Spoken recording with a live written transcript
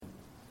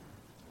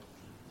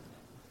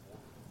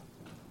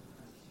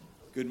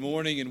Good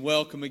morning and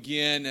welcome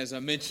again. As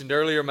I mentioned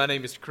earlier, my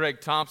name is Craig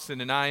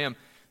Thompson and I am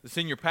the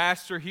senior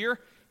pastor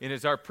here. It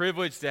is our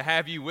privilege to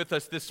have you with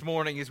us this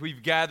morning as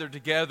we've gathered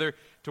together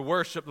to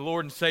worship the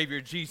Lord and Savior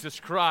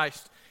Jesus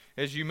Christ.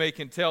 As you may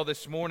can tell,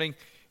 this morning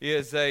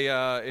is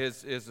a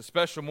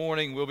special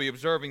morning. We'll be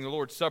observing the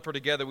Lord's Supper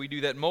together. We do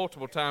that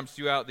multiple times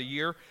throughout the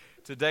year.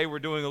 Today we're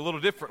doing a little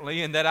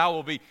differently in that I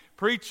will be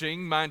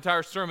preaching my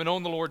entire sermon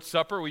on the Lord's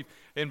Supper. We've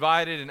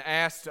invited and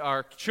asked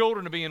our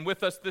children to be in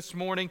with us this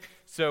morning.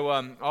 So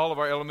all of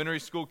our elementary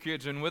school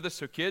kids are in with us.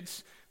 So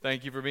kids,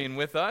 thank you for being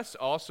with us.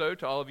 Also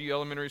to all of you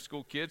elementary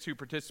school kids who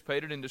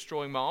participated in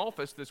destroying my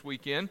office this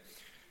weekend.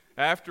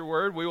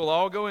 Afterward, we will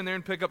all go in there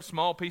and pick up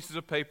small pieces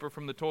of paper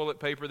from the toilet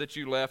paper that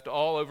you left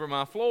all over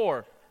my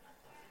floor.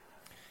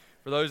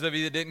 For those of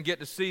you that didn't get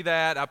to see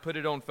that, I put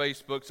it on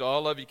Facebook, so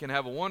all of you can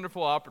have a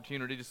wonderful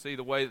opportunity to see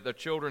the way that their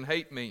children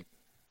hate me.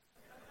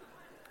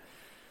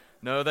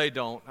 No, they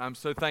don't. I'm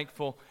so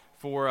thankful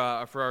for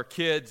our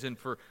kids and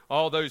for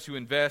all those who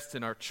invest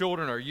in our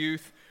children, our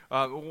youth.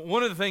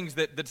 One of the things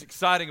that's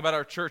exciting about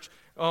our church,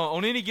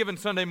 on any given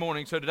Sunday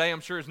morning, so today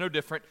I'm sure is no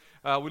different,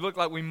 we look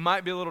like we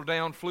might be a little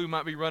down, flu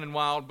might be running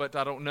wild, but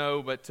I don't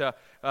know. But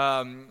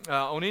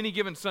on any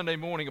given Sunday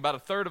morning, about a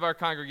third of our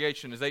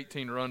congregation is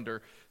 18 or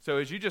under. So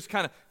as you just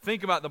kind of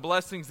think about the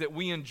blessings that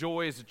we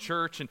enjoy as a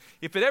church, and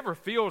if it ever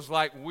feels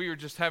like we're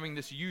just having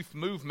this youth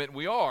movement,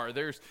 we are.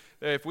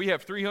 If we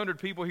have 300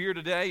 people here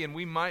today, and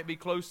we might be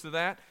close to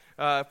that,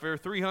 if there are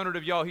 300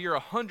 of y'all here,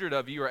 100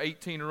 of you are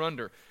 18 or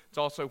under. It's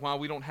also why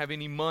we don't have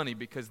any money,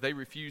 because they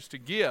refuse to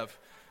give.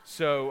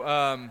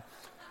 So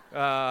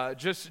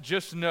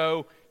just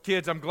know,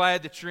 kids, I'm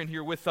glad that you're in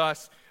here with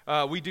us.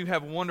 We do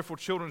have a wonderful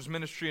children's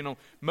ministry, and on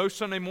most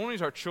Sunday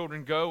mornings, our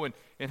children go and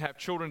have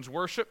children's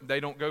worship. They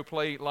don't go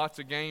play lots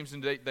of games,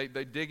 and they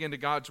dig into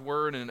God's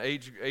Word in an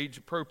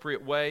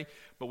age-appropriate way.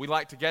 But we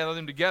like to gather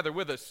them together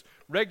with us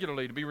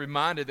regularly to be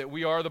reminded that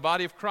we are the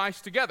body of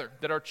Christ together,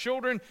 that our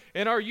children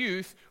and our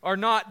youth are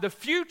not the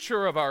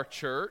future of our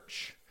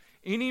church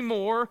any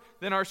more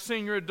than our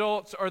senior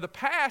adults are the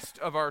past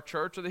of our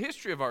church or the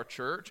history of our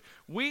church.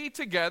 We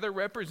together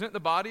represent the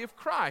body of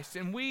Christ,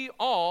 and we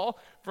all,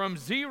 from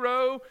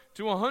 0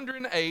 to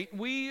 108,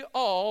 we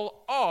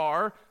all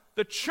are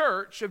the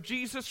church of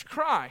Jesus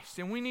Christ,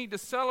 and we need to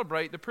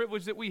celebrate the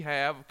privilege that we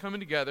have of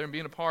coming together and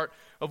being a part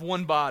of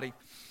one body.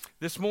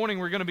 This morning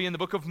we're going to be in the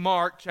book of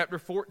Mark, chapter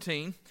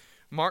 14.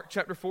 Mark,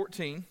 chapter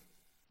 14.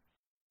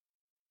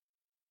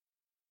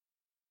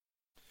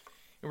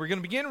 And we're going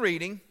to begin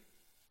reading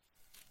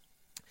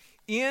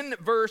in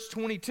verse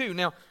 22.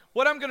 Now,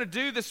 what I'm going to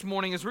do this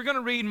morning is we're going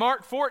to read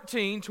Mark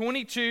 14,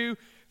 22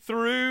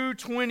 through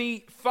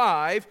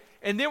 25,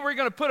 and then we're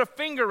going to put a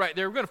finger right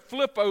there. We're going to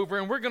flip over,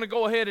 and we're going to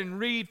go ahead and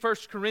read 1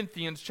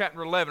 Corinthians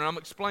chapter 11. I'm going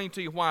to explain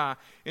to you why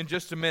in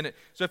just a minute.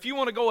 So if you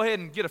want to go ahead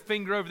and get a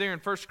finger over there in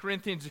 1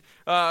 Corinthians,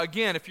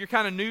 again, if you're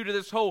kind of new to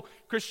this whole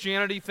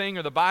Christianity thing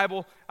or the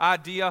Bible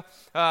idea,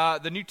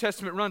 the New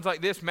Testament runs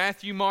like this: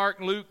 Matthew, Mark,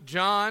 Luke,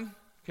 John,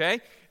 okay?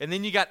 And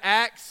then you got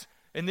Acts,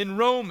 and then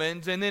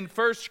Romans, and then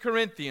 1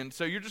 Corinthians.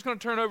 So you're just going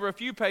to turn over a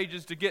few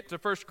pages to get to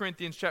 1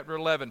 Corinthians chapter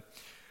 11.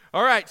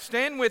 All right,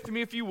 stand with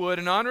me if you would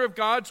in honor of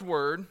God's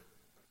Word.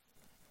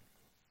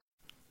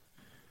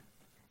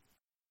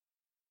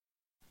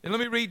 And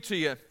let me read to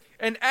you.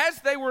 And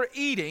as they were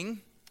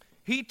eating,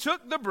 he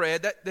took the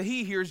bread, that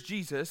he hears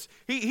Jesus.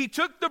 He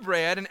took the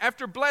bread, and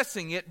after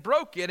blessing it,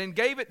 broke it and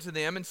gave it to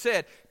them and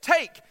said,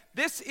 "Take,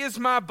 this is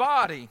my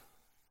body."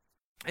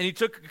 And he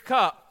took a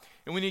cup.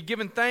 And when he had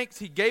given thanks,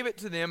 he gave it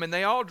to them, and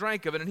they all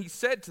drank of it. And he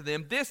said to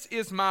them, "This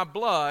is my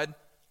blood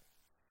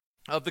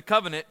of the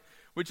covenant,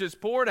 which is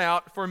poured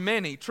out for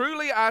many.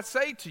 Truly I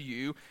say to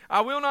you, I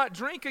will not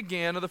drink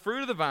again of the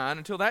fruit of the vine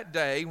until that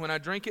day when I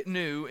drink it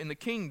new in the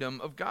kingdom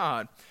of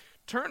God."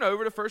 Turn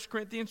over to 1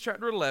 Corinthians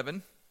chapter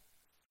 11.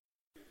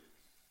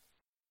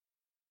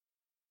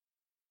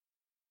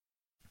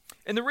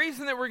 And the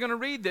reason that we're going to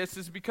read this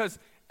is because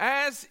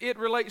as it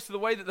relates to the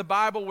way that the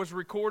Bible was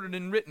recorded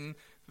and written,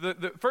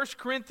 the 1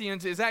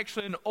 Corinthians is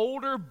actually an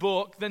older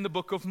book than the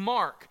book of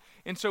Mark.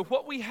 And so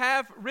what we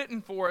have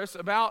written for us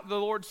about the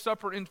Lord's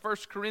Supper in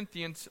 1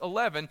 Corinthians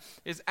 11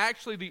 is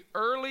actually the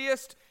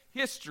earliest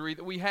history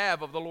that we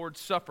have of the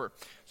Lord's Supper.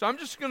 So I'm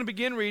just going to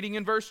begin reading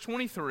in verse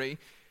 23,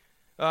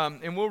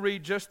 and we'll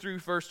read just through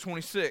verse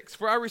 26.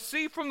 "For I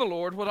received from the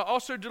Lord what I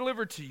also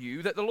delivered to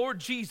you, that the Lord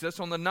Jesus,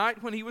 on the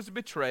night when he was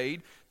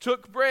betrayed,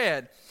 took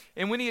bread.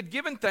 And when he had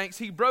given thanks,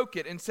 he broke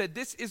it and said,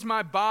 'This is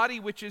my body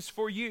which is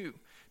for you.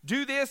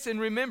 Do this in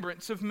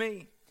remembrance of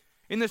me.'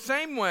 In the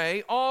same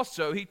way,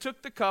 also, he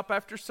took the cup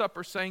after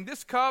supper, saying,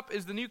 'This cup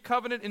is the new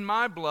covenant in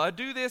my blood.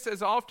 Do this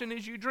as often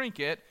as you drink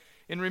it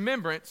in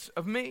remembrance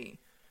of me.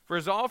 For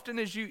as often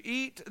as you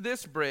eat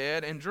this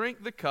bread and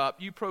drink the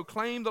cup, you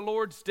proclaim the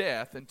Lord's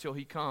death until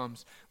he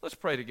comes.'" Let's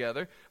pray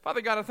together.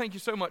 Father God, I thank you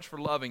so much for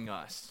loving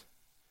us.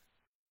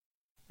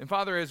 And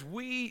Father, as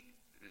we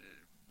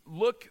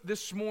look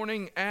this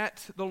morning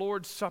at the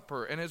Lord's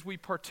Supper, and as we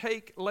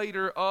partake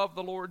later of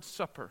the Lord's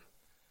Supper,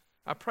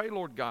 I pray,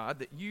 Lord God,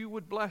 that you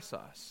would bless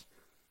us,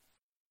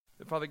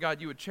 that, Father God,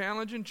 you would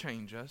challenge and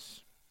change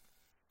us,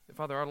 that,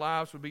 Father, our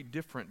lives would be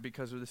different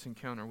because of this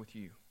encounter with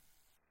you.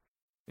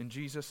 In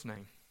Jesus'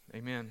 name,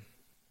 amen.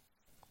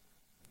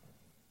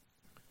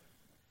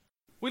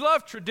 We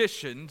love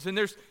traditions, and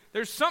there's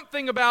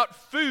something about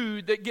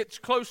food that gets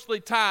closely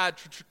tied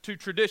to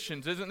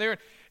traditions, isn't there?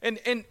 And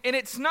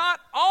it's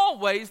not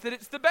always that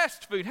it's the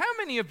best food. How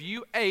many of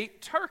you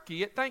ate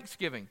turkey at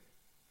Thanksgiving?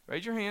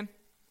 Raise your hand.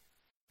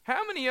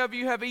 How many of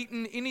you have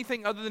eaten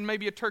anything other than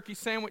maybe a turkey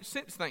sandwich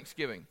since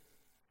Thanksgiving?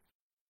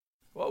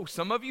 Whoa,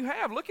 some of you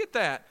have. Look at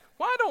that.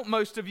 Why don't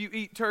most of you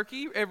eat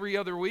turkey every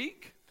other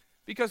week?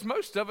 Because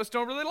most of us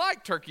don't really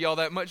like turkey all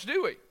that much,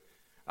 do we?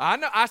 I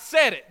know, I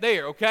said it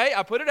there, okay?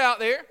 I put it out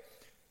there.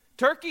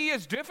 Turkey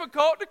is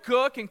difficult to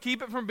cook and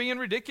keep it from being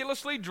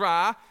ridiculously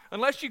dry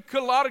unless you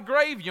put a lot of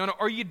gravy on it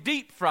or you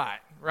deep fry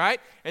it, right?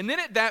 And then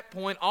at that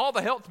point, all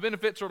the health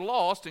benefits are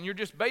lost and you're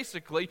just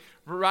basically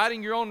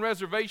writing your own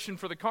reservation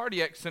for the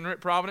cardiac center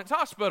at Providence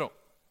Hospital.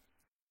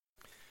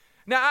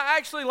 Now, I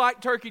actually like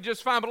turkey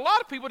just fine, but a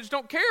lot of people just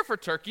don't care for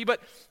turkey,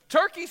 but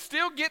turkey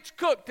still gets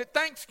cooked at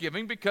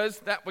Thanksgiving because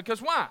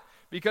why?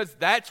 Because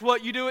that's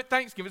what you do at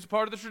Thanksgiving. It's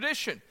part of the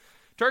tradition.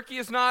 Turkey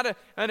is not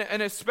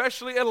an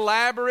especially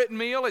elaborate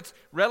meal. It's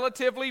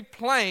relatively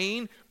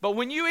plain. But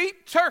when you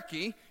eat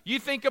turkey, you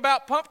think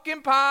about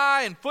pumpkin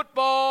pie and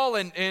football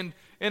and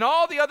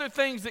all the other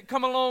things that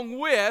come along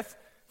with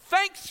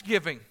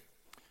Thanksgiving.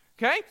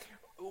 Okay?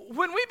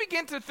 When we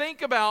begin to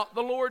think about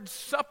the Lord's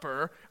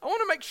Supper, I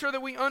want to make sure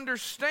that we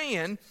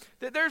understand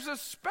that there's a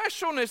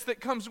specialness that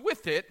comes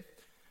with it,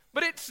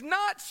 but it's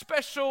not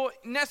special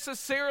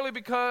necessarily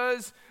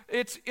because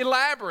it's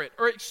elaborate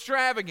or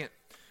extravagant.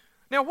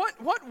 Now,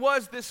 what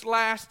was this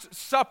Last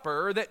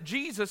Supper that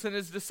Jesus and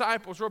his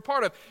disciples were a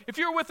part of? If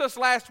you were with us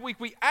last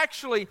week, we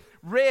actually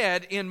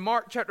read in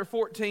Mark chapter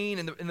 14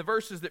 in the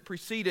verses that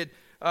preceded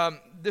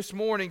this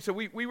morning. So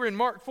we were in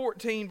Mark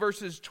 14,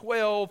 verses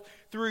 12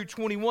 through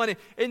 21.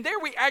 And there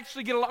we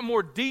actually get a lot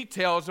more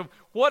details of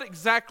what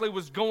exactly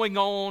was going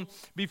on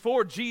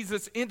before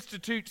Jesus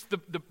institutes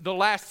the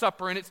Last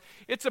Supper. And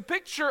it's a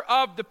picture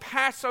of the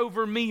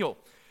Passover meal.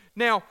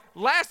 Now,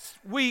 last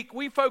week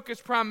we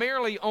focused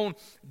primarily on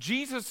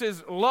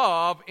Jesus'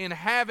 love in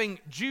having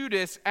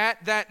Judas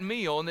at that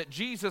meal and that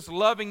Jesus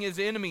loving his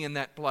enemy in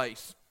that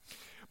place.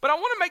 But I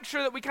want to make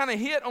sure that we kind of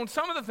hit on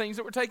some of the things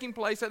that were taking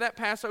place at that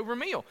Passover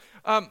meal.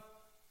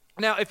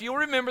 Now, if you'll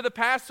remember, the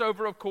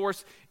Passover, of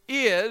course,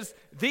 is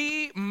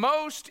the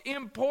most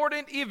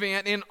important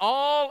event in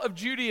all of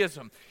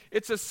Judaism.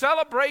 It's a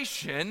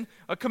celebration,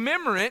 a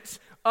commemorance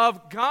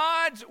of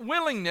God's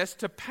willingness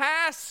to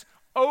pass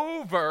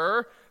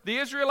over the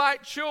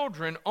Israelite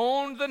children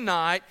on the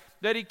night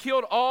that he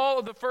killed all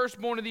of the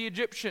firstborn of the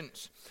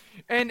Egyptians.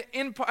 And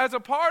as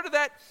a part of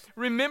that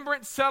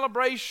remembrance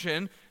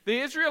celebration, the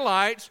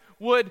Israelites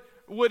would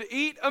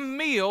eat a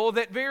meal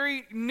that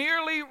very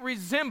nearly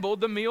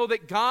resembled the meal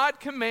that God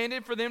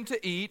commanded for them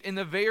to eat in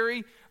at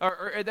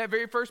that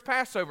very first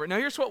Passover. Now,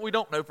 here's what we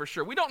don't know for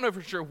sure. We don't know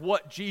for sure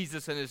what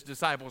Jesus and his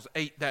disciples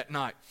ate that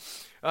night.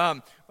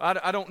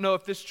 I don't know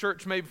if this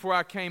church, maybe before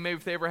I came, maybe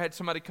if they ever had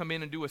somebody come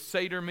in and do a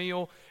Seder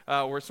meal,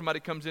 where somebody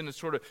comes in and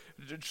sort of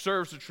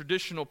serves a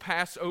traditional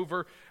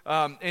Passover.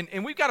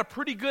 And we've got a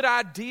pretty good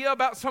idea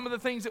about some of the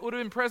things that would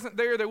have been present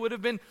there. There would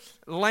have been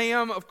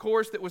lamb, of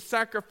course, that was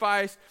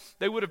sacrificed.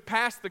 They would have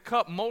passed the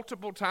cup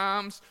multiple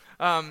times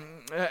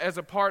as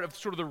a part of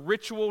sort of the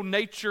ritual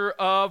nature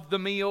of the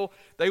meal.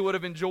 They would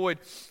have enjoyed,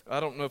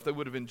 I don't know if they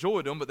would have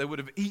enjoyed them, but they would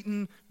have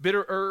eaten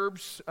bitter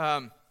herbs.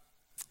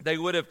 They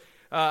would have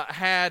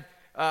had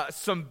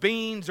some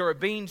beans or a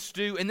bean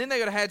stew, and then they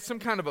would have had some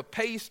kind of a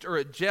paste or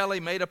a jelly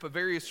made up of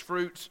various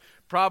fruits,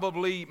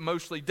 probably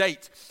mostly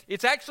dates.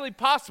 It's actually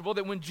possible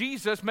that when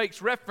Jesus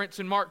makes reference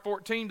in Mark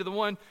 14 to the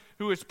one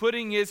who is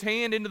putting his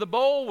hand into the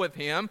bowl with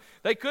him,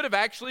 they could have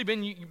actually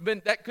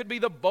been that could be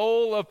the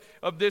bowl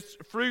of this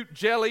fruit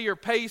jelly or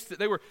paste that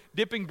they were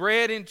dipping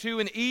bread into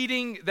and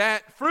eating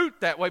that fruit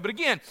that way. But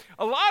again,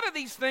 a lot of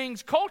these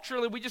things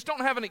culturally, we just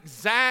don't have an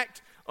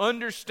exact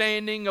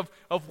understanding of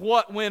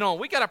what went on.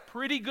 We got a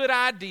pretty good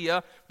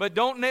idea, but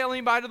don't nail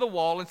anybody to the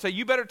wall and say,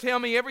 you better tell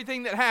me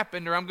everything that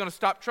happened or I'm going to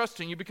stop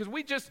trusting you, because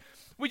we just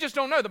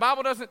don't know. The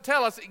Bible doesn't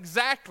tell us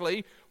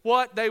exactly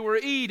what they were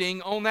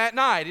eating on that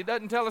night. It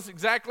doesn't tell us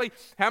exactly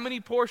how many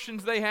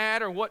portions they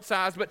had or what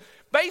size, but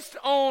based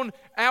on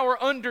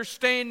our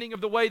understanding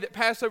of the way that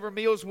Passover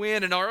meals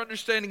went and our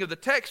understanding of the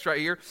text right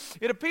here,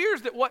 it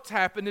appears that what's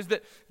happened is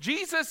that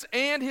Jesus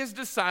and his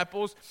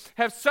disciples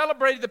have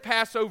celebrated the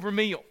Passover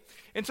meal.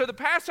 And so the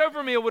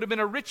Passover meal would have been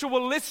a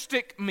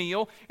ritualistic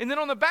meal. And then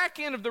on the back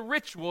end of the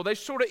ritual, they're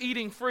sort of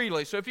eating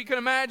freely. So if you can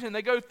imagine,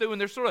 they go through and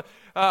there's sort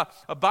of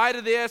a bite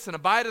of this and a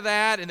bite of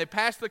that. And they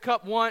pass the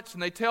cup once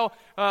and they tell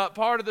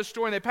part of the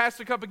story. And they pass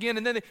the cup again.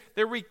 And then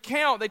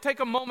they take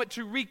a moment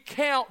to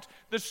recount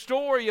the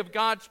story of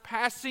God's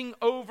passing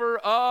over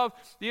of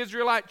the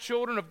Israelite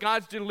children, of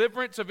God's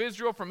deliverance of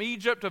Israel from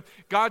Egypt, of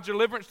God's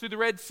deliverance through the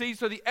Red Sea.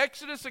 So the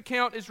Exodus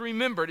account is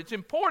remembered. It's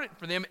important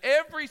for them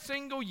every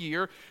single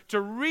year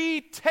to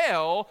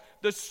retell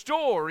the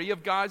story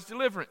of God's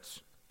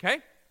deliverance. Okay?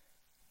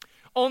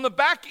 On the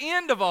back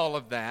end of all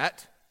of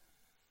that,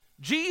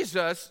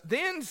 Jesus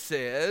then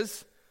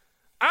says,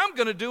 I'm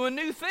going to do a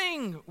new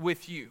thing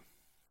with you.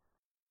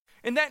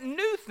 And that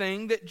new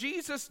thing that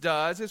Jesus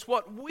does is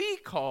what we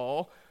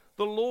call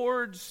the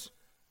Lord's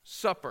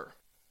Supper.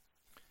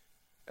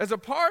 As a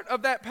part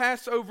of that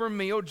Passover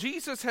meal,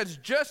 Jesus has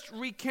just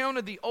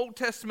recounted the Old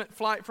Testament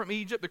flight from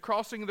Egypt, the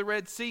crossing of the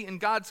Red Sea,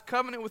 and God's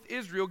covenant with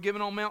Israel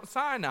given on Mount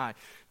Sinai.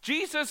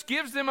 Jesus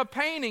gives them a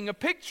painting, a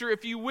picture,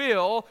 if you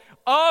will,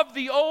 of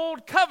the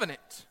Old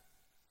Covenant.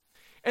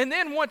 And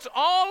then once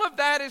all of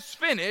that is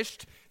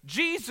finished,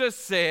 Jesus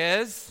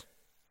says,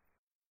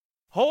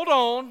 hold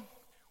on,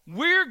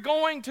 we're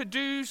going to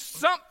do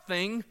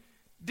something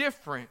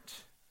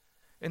different.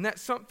 And that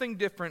something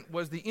different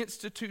was the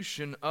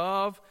institution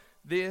of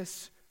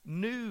this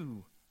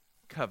new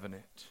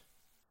covenant.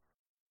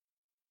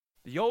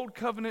 The old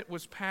covenant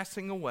was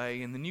passing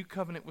away and the new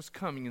covenant was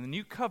coming. And the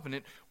new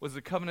covenant was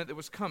the covenant that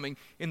was coming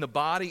in the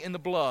body and the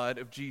blood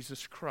of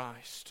Jesus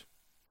Christ.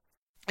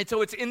 And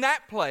so it's in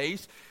that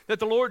place that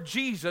the Lord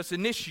Jesus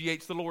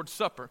initiates the Lord's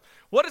Supper.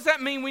 What does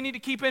that mean we need to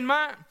keep in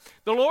mind?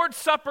 The Lord's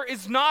Supper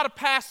is not a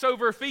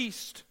Passover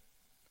feast.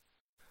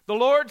 The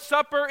Lord's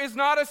Supper is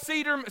not a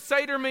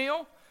Seder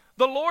meal.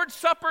 The Lord's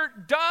Supper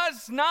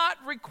does not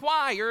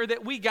require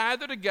that we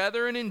gather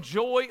together and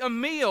enjoy a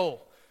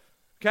meal.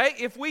 Okay,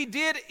 if we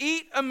did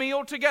eat a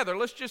meal together,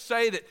 let's just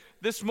say that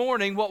this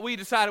morning what we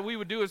decided we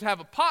would do is have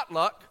a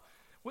potluck.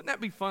 Wouldn't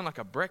that be fun, like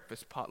a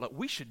breakfast potluck?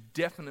 We should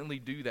definitely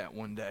do that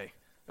one day.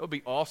 That would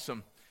be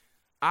awesome.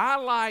 I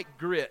like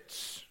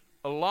grits,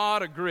 a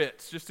lot of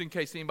grits, just in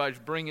case anybody's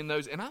bringing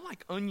those. And I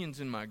like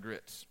onions in my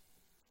grits.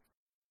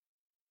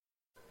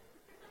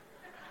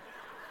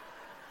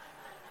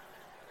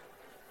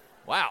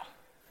 Wow,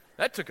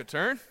 that took a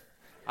turn.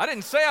 I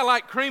didn't say I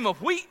like cream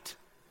of wheat.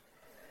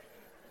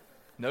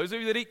 Those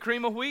of you that eat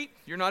cream of wheat,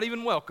 you're not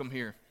even welcome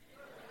here.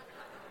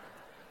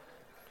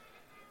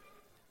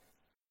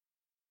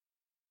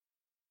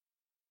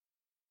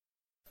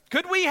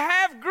 Could we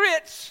have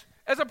grits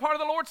as a part of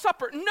the Lord's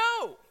Supper?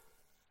 No.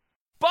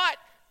 But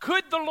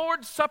could the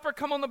Lord's Supper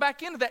come on the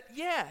back end of that?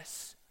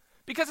 Yes.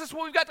 Because that's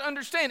what we've got to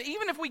understand.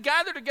 Even if we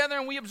gather together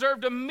and we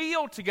observed a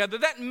meal together,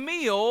 that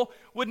meal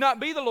would not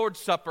be the Lord's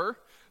Supper.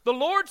 The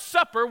Lord's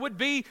Supper would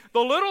be the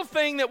little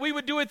thing that we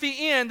would do at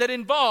the end that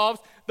involves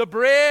the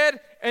bread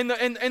and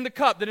the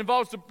cup,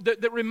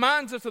 that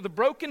reminds us of the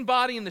broken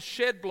body and the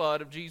shed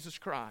blood of Jesus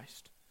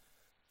Christ.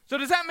 So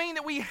does that mean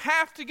that we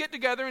have to get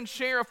together and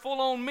share a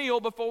full-on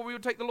meal before we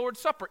would take the Lord's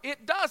Supper?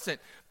 It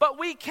doesn't, but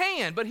we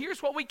can. But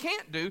here's what we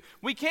can't do.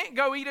 We can't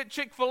go eat at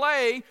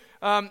Chick-fil-A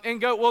and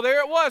go, well,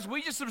 there it was.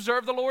 We just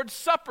observed the Lord's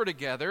Supper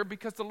together,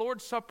 because the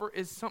Lord's Supper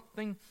is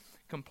something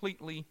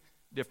completely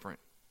different.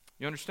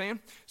 You understand?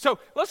 So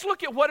let's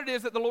look at what it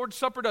is that the Lord's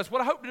Supper does.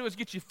 What I hope to do is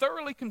get you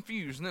thoroughly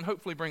confused and then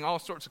hopefully bring all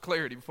sorts of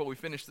clarity before we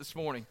finish this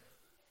morning.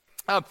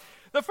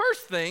 The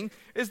first thing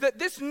is that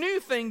this new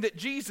thing that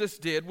Jesus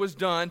did was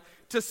done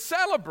to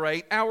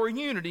celebrate our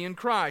unity in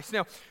Christ.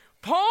 Now,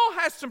 Paul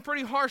has some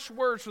pretty harsh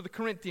words for the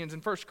Corinthians in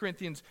 1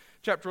 Corinthians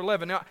chapter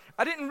 11. Now,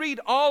 I didn't read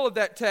all of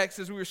that text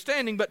as we were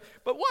standing, but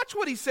watch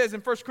what he says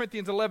in 1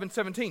 Corinthians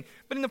 11:17.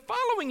 But in the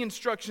following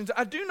instructions,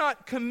 I do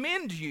not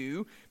commend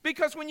you,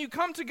 because when you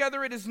come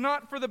together, it is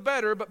not for the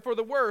better, but for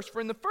the worse.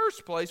 For in the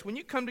first place, when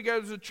you come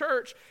together as a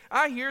church,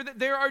 I hear that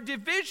there are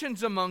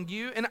divisions among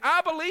you, and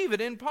I believe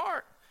it in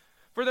part.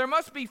 For there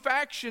must be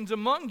factions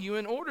among you,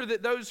 in order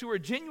that those who are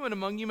genuine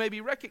among you may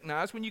be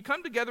recognized. When you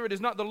come together, it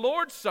is not the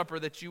Lord's Supper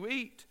that you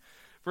eat.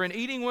 For in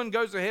eating, one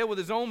goes ahead with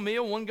his own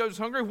meal, one goes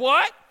hungry.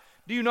 What?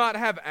 Do you not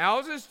have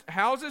houses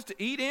to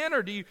eat in?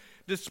 Or do you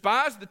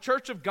despise the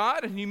church of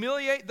God and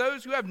humiliate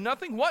those who have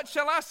nothing? What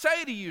shall I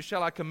say to you?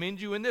 Shall I commend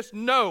you in this?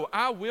 No,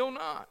 I will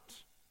not.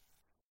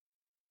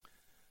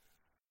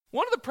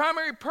 One of the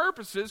primary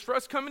purposes for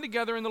us coming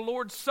together in the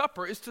Lord's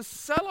Supper is to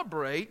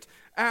celebrate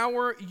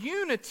our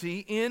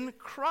unity in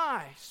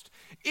Christ.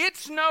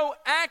 It's no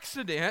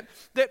accident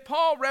that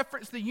Paul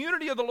referenced the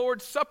unity of the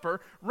Lord's Supper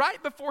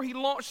right before he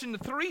launched into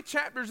 3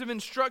 chapters of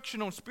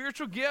instruction on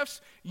spiritual gifts,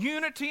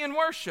 unity, and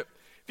worship.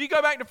 If you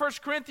go back to 1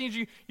 Corinthians,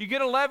 you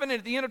get 11, and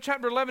at the end of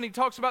chapter 11, he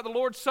talks about the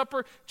Lord's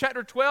Supper.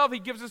 Chapter 12, he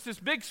gives us this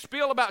big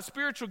spiel about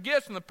spiritual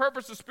gifts, and the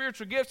purpose of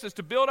spiritual gifts is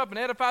to build up and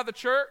edify the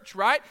church,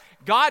 right?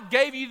 God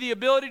gave you the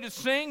ability to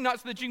sing,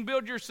 not so that you can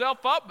build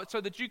yourself up, but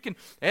so that you can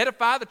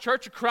edify the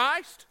church of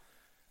Christ.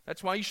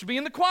 That's why you should be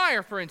in the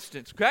choir, for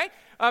instance, okay?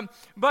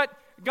 But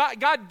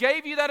God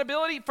gave you that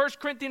ability. 1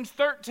 Corinthians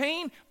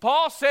 13,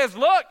 Paul says,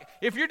 look,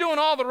 if you're doing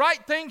all the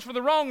right things for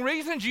the wrong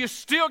reasons, you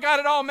still got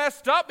it all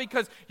messed up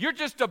because you're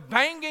just a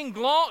banging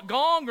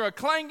gong or a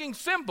clanging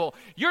cymbal.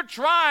 You're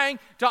trying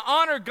to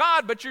honor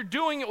God, but you're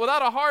doing it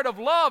without a heart of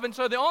love. And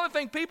so the only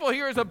thing people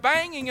hear is a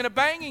banging and a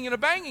banging and a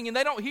banging, and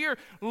they don't hear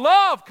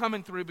love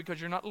coming through because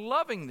you're not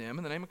loving them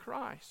in the name of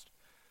Christ.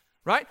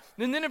 Right?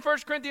 And then in 1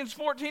 Corinthians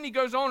 14, he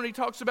goes on and he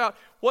talks about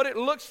what it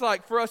looks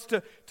like for us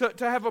to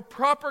have a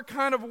proper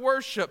kind of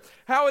worship,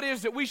 how it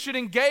is that we should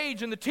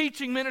engage in the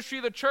teaching ministry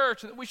of the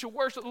church, that we should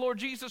worship the Lord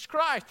Jesus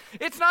Christ.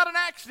 It's not an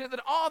accident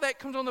that all that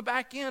comes on the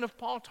back end of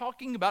Paul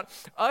talking about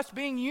us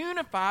being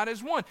unified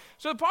as one.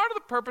 So part of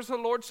the purpose of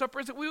the Lord's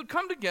Supper is that we would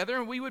come together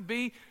and we would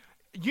be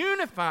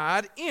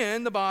unified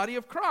in the body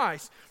of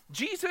Christ.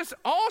 Jesus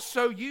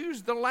also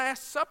used the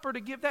Last Supper to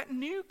give that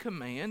new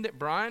command that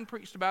Brian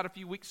preached about a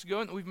few weeks ago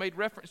and that we've made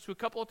reference to a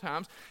couple of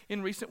times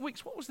in recent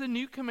weeks. What was the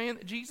new command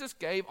that Jesus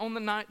gave on the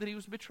night that he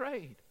was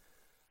betrayed?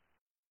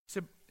 He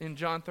said in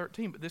John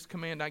 13, "But this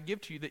command I give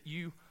to you, that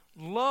you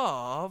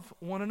love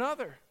one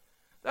another."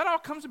 That all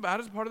comes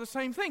about as part of the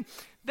same thing.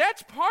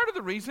 That's part of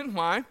the reason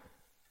why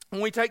when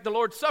we take the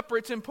Lord's Supper,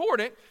 it's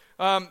important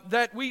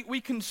that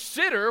we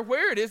consider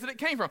where it is that it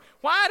came from.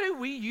 Why do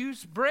we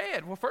use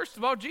bread? Well, first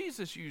of all,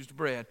 Jesus used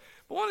bread.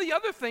 But one of the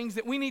other things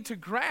that we need to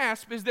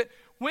grasp is that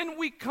when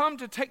we come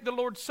to take the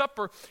Lord's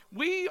Supper,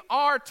 we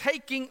are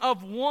taking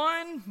of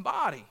one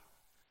body.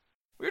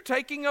 We're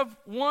taking of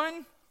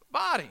one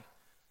body.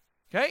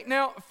 Okay,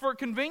 now for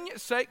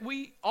convenience sake,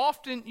 we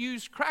often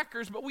use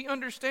crackers, but we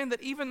understand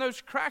that even those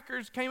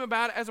crackers came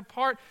about as a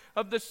part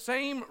of the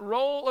same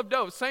roll of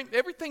dough.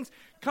 Everything's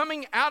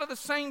coming out of the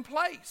same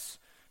place.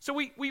 So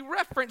we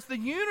reference the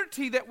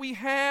unity that we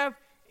have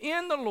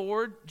in the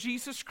Lord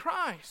Jesus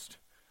Christ.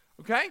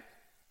 Okay?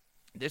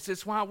 This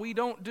is why we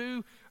don't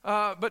do,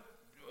 but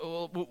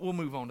we'll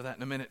move on to that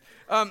in a minute.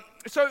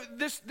 So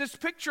this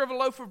picture of a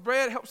loaf of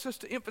bread helps us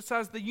to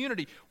emphasize the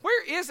unity.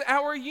 Where is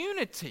our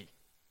unity?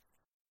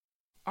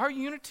 Our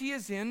unity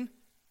is in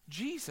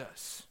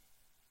Jesus.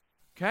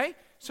 Okay?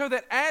 So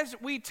that as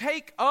we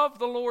take of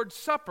the Lord's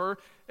Supper,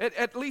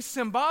 at least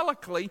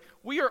symbolically,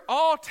 we are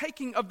all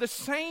taking of the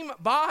same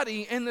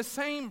body and the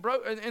same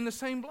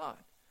blood.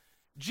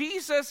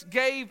 Jesus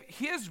gave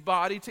his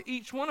body to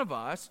each one of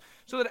us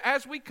so that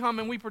as we come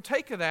and we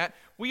partake of that,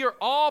 we are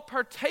all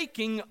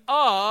partaking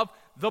of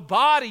the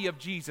body of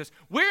Jesus.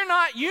 We're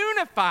not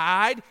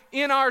unified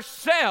in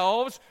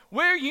ourselves.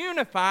 We're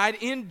unified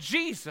in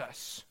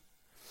Jesus.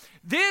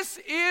 This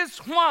is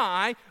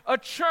why a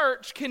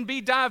church can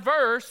be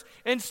diverse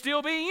and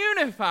still be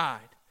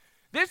unified.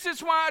 This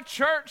is why a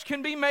church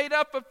can be made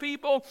up of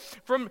people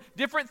from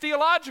different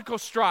theological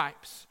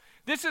stripes.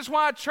 This is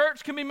why a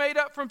church can be made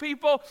up from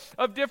people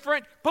of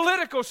different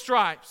political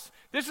stripes.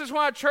 This is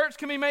why a church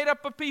can be made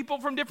up of people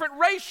from different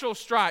racial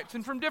stripes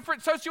and from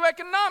different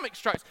socioeconomic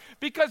stripes.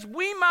 Because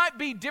we might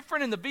be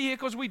different in the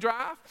vehicles we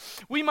drive.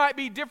 We might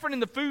be different in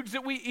the foods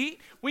that we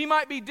eat. We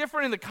might be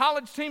different in the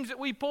college teams that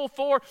we pull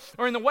for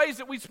or in the ways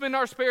that we spend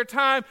our spare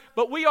time.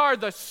 But we are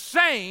the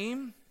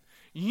same,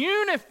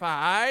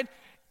 unified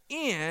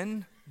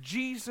in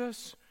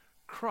Jesus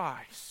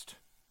Christ.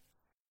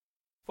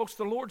 Folks,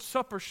 the Lord's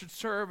Supper should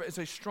serve as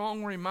a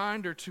strong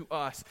reminder to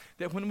us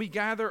that when we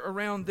gather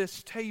around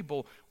this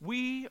table,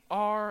 we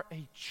are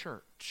a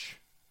church.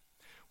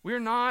 We're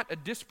not a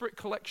disparate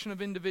collection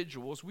of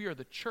individuals. We are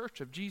the church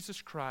of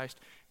Jesus Christ,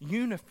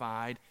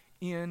 unified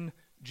in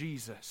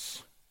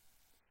Jesus.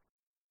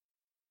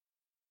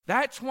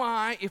 That's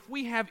why if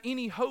we have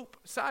any hope,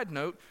 side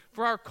note,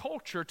 for our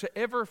culture to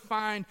ever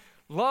find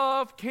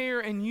love,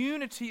 care, and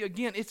unity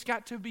again, it's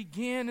got to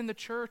begin in the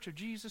church of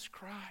Jesus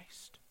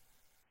Christ.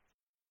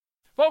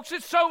 Folks,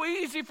 it's so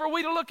easy for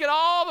we to look at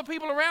all the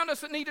people around us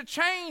that need to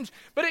change.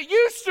 But it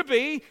used to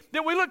be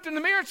that we looked in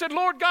the mirror and said,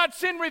 Lord God,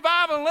 send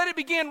revival and let it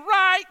begin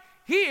right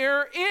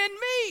here in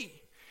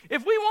me.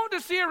 If we want to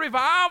see a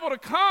revival to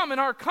come in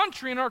our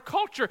country and our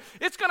culture,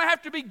 it's going to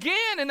have to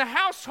begin in the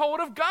household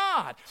of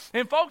God.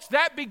 And folks,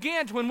 that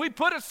begins when we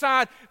put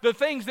aside the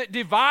things that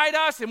divide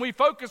us and we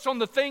focus on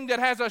the thing that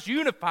has us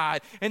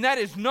unified. And that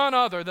is none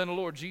other than the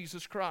Lord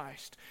Jesus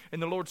Christ.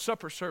 And the Lord's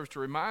Supper serves to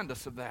remind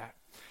us of that.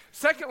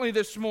 Secondly,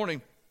 this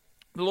morning,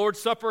 the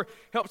Lord's Supper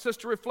helps us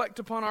to reflect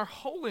upon our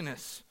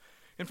holiness.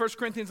 In 1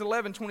 Corinthians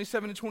 11,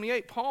 27 and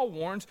 28, Paul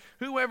warns,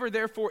 "Whoever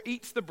therefore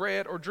eats the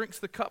bread or drinks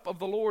the cup of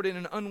the Lord in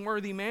an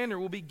unworthy manner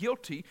will be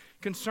guilty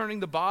concerning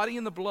the body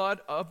and the blood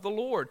of the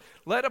Lord.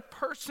 Let a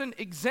person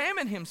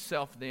examine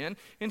himself then,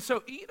 and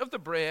so eat of the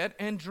bread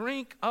and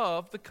drink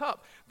of the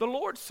cup." The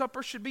Lord's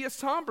Supper should be a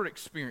somber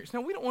experience.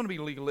 Now, we don't want to be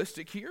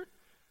legalistic here,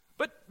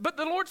 but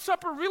the Lord's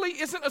Supper really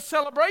isn't a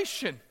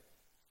celebration.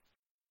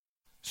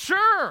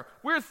 Sure,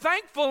 we're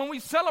thankful and we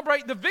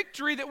celebrate the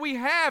victory that we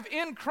have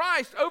in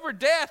Christ over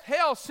death,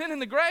 hell, sin, and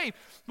the grave.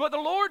 But the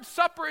Lord's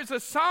Supper is a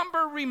somber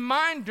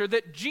reminder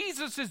that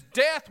Jesus'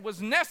 death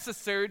was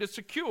necessary to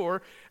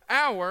secure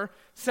our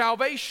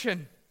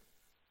salvation.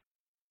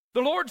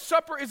 The Lord's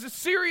Supper is a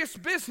serious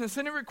business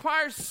and it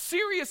requires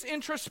serious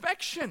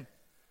introspection.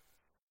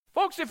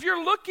 Folks, if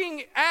you're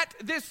looking at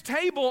this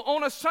table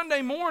on a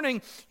Sunday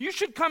morning, you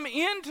should come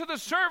into the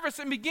service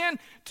and begin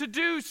to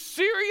do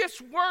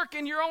serious work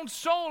in your own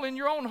soul, in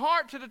your own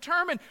heart, to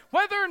determine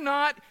whether or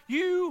not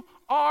you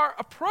are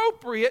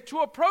appropriate to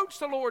approach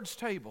the Lord's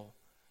table.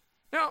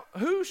 Now,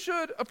 who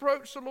should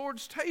approach the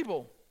Lord's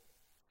table?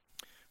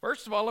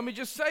 First of all, let me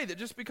just say that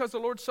just because the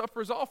Lord's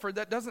Supper is offered,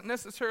 that doesn't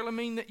necessarily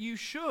mean that you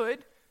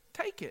should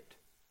take it.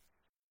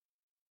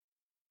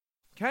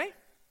 Okay?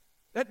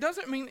 That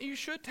doesn't mean that you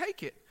should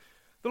take it.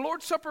 The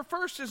Lord's Supper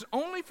first is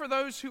only for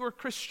those who are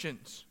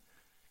Christians.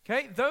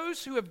 Okay?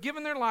 Those who have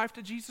given their life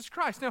to Jesus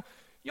Christ. Now,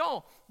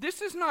 y'all,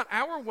 this is not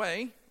our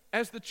way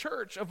as the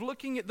church of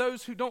looking at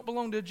those who don't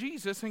belong to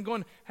Jesus and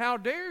going, how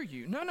dare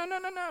you? No.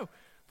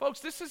 Folks,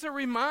 this is a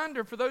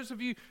reminder for those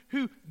of you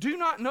who do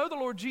not know the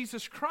Lord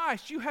Jesus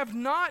Christ. You have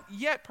not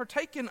yet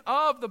partaken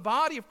of the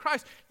body of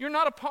Christ. You're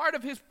not a part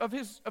of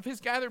his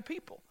gathered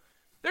people.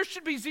 There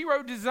should be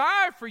zero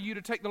desire for you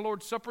to take the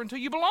Lord's Supper until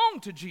you belong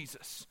to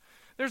Jesus.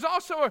 There's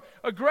also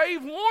a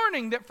grave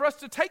warning that for us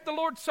to take the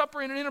Lord's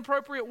Supper in an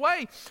inappropriate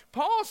way.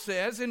 Paul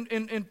says in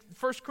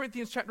 1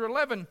 Corinthians chapter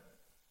 11,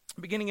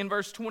 beginning in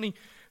verse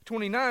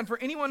 29, for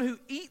anyone who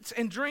eats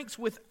and drinks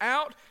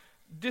without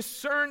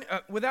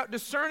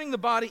discerning the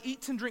body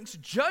eats and drinks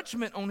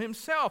judgment on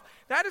himself.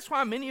 That is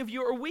why many of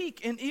you are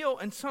weak and ill,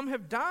 and some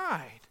have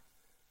died.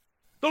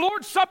 The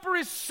Lord's Supper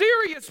is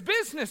serious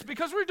business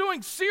because we're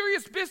doing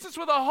serious business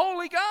with a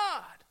holy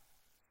God.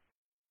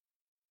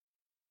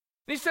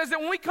 And he says that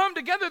when we come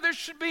together, there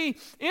should be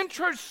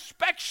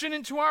introspection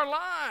into our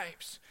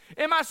lives.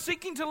 Am I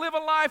seeking to live a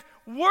life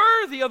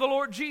worthy of the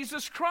Lord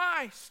Jesus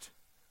Christ?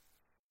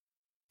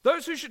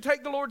 Those who should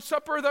take the Lord's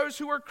Supper are those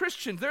who are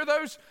Christians. They're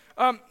those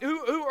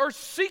who are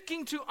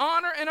seeking to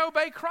honor and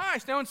obey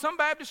Christ. Now, in some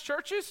Baptist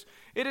churches,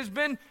 it has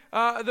been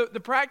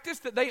the practice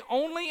that they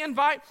only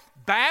invite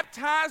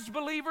baptized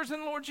believers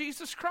in the Lord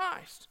Jesus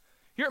Christ.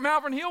 Here at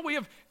Malvern Hill, we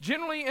have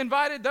generally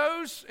invited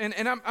those, and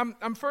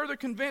I'm further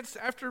convinced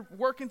after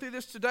working through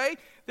this today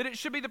that it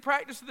should be the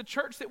practice of the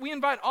church that we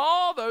invite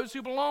all those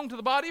who belong to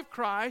the body of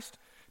Christ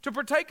to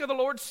partake of the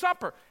Lord's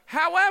Supper.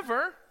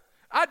 However,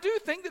 I do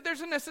think that there's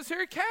a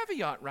necessary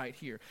caveat right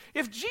here.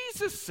 If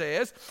Jesus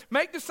says,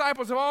 make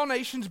disciples of all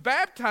nations,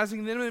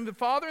 baptizing them in the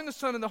Father and the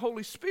Son and the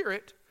Holy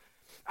Spirit,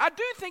 I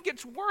do think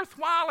it's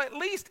worthwhile at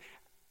least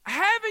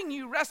having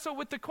you wrestle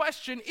with the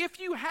question,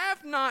 if you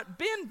have not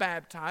been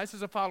baptized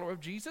as a follower of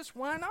Jesus,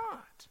 why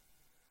not?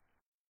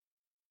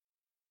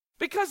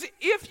 Because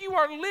if you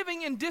are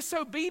living in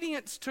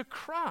disobedience to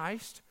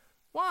Christ,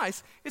 why?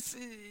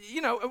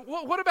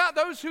 What about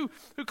those who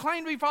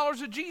claim to be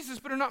followers of Jesus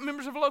but are not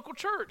members of a local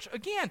church?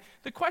 Again,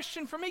 the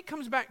question for me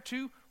comes back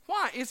to,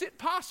 why? Is it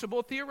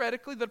possible,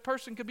 theoretically, that a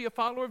person could be a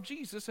follower of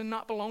Jesus and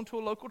not belong to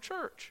a local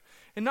church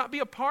and not be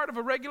a part of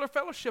a regular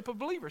fellowship of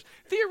believers?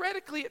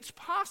 Theoretically, it's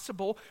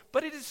possible,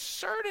 but it is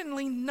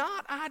certainly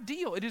not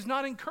ideal. It is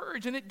not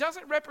encouraged, and it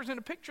doesn't represent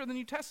a picture of the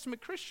New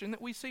Testament Christian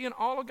that we see in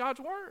all of God's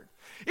Word.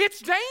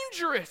 It's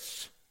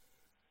dangerous.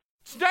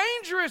 It's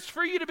dangerous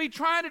for you to be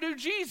trying to do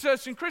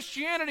Jesus and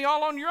Christianity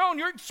all on your own.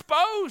 You're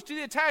exposed to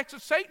the attacks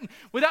of Satan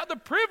without the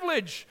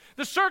privilege,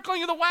 the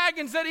circling of the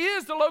wagons that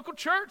is the local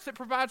church that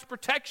provides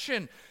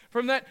protection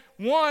from that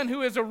one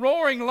who is a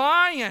roaring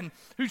lion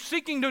who's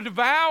seeking to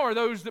devour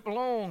those that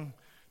belong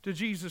to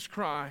Jesus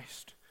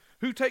Christ.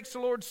 Who takes the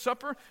Lord's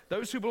Supper?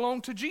 Those who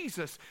belong to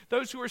Jesus.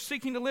 Those who are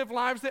seeking to live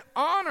lives that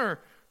honor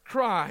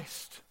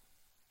Christ.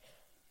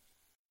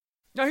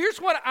 Now here's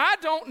what I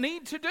don't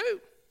need to do.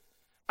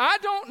 I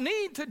don't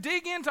need to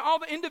dig into all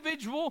the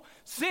individual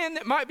sin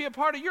that might be a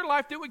part of your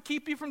life that would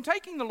keep you from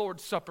taking the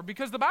Lord's Supper,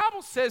 because the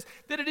Bible says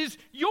that it is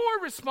your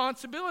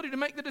responsibility to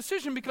make the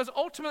decision, because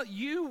ultimately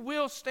you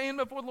will stand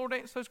before the Lord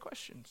and answer those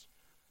questions.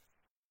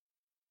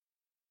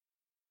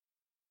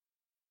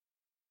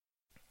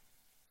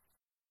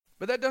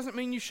 But that doesn't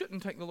mean you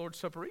shouldn't take the Lord's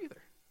Supper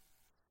either.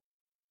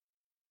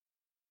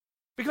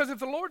 Because if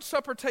the Lord's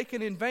Supper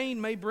taken in vain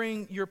may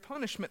bring your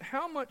punishment,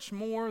 how much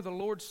more the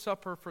Lord's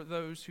Supper for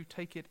those who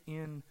take it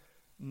in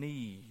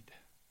need?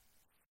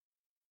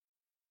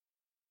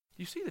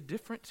 Do you see the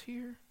difference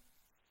here?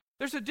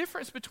 There's a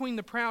difference between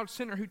the proud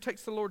sinner who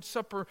takes the Lord's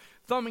Supper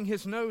thumbing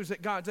his nose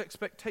at God's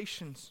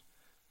expectations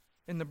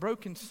and the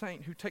broken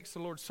saint who takes the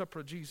Lord's Supper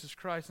of Jesus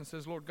Christ and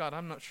says, Lord God,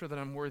 I'm not sure that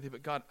I'm worthy,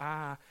 but God,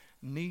 I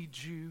need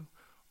you.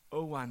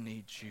 Oh, I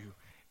need you.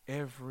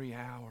 Every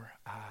hour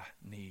I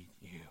need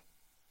you.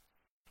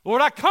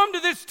 Lord, I come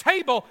to this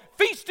table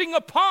feasting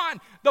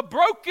upon the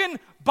broken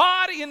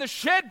body and the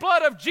shed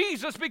blood of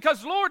Jesus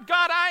because, Lord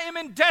God, I am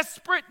in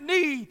desperate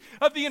need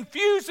of the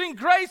infusing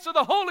grace of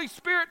the Holy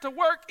Spirit to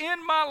work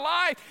in my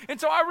life. And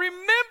so I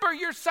remember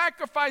your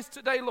sacrifice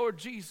today, Lord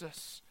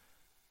Jesus.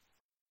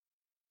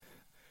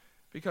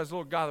 Because,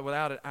 Lord God,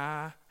 without it,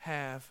 I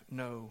have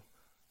no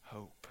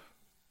hope.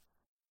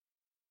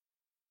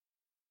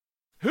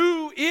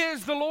 Who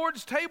is the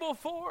Lord's table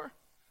for?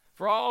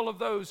 For all of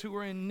those who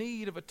are in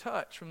need of a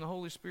touch from the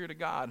Holy Spirit of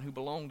God who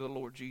belong to the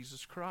Lord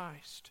Jesus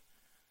Christ.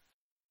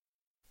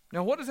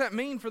 Now, what does that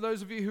mean for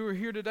those of you who are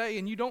here today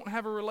and you don't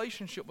have a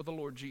relationship with the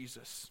Lord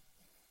Jesus?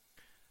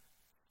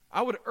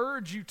 I would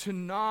urge you to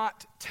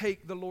not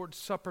take the Lord's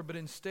Supper, but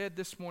instead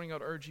this morning I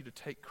would urge you to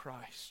take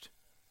Christ.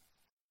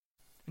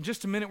 In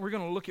just a minute, we're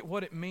going to look at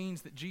what it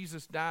means that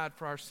Jesus died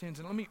for our sins.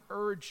 And let me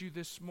urge you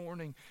this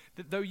morning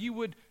that though you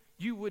would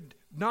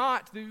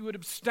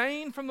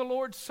abstain from the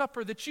Lord's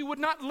Supper, that you would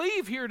not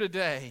leave here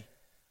today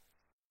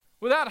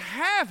without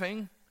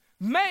having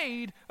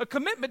made a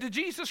commitment to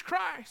Jesus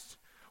Christ,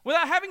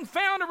 without having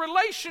found a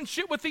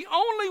relationship with the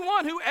only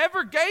one who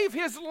ever gave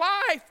his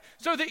life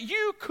so that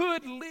you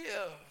could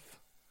live.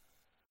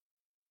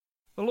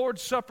 The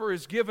Lord's Supper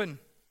is given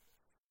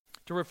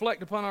to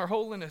reflect upon our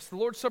holiness. The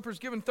Lord's Supper is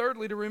given,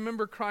 thirdly, to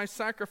remember Christ's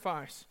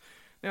sacrifice.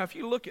 Now, if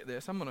you look at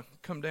this, I'm going to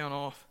come down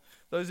off.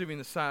 Those of you in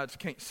the sides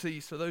can't see,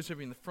 so those of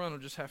you in the front will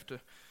just have to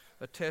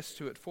attest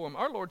to it for them.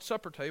 Our Lord's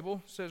Supper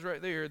table says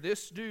right there,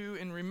 "This do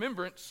in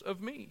remembrance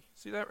of me."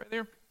 See that right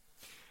there?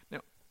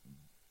 Now,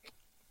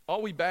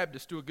 all we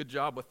Baptists do a good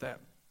job with that.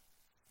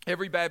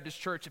 Every Baptist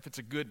church, if it's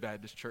a good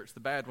Baptist church, the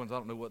bad ones, I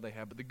don't know what they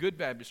have, but the good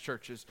Baptist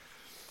churches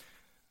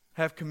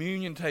have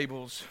communion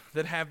tables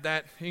that have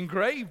that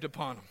engraved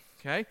upon them,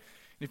 okay?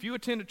 If you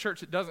attend a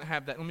church that doesn't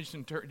have that, let me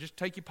just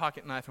take your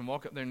pocket knife and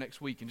walk up there next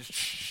week and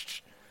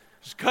just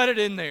cut it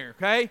in there,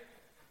 okay?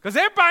 Because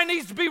everybody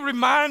needs to be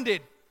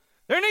reminded.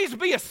 There needs to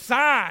be a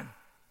sign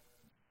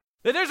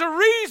that there's a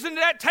reason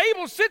that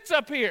table sits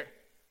up here,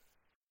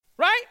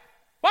 right?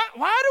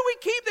 Why do we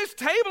keep this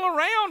table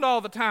around all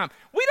the time?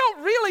 We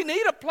don't really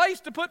need a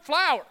place to put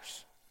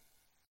flowers,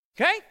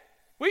 okay?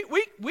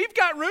 We've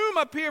got room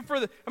up here for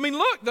look,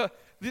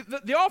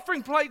 the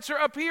offering plates are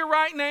up here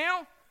right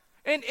now.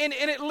 And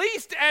at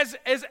least as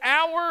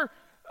our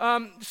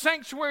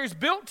sanctuary is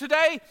built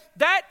today,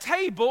 that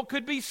table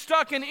could be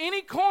stuck in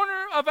any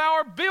corner of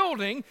our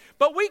building,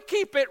 but we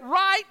keep it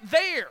right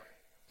there.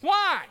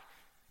 Why?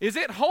 Is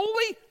it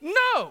holy?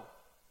 No.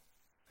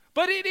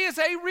 But it is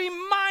a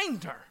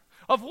reminder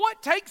of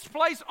what takes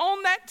place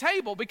on that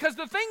table, because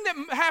the thing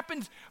that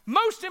happens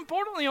most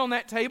importantly on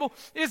that table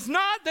is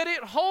not that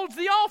it holds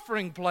the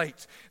offering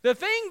plates. The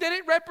thing that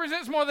it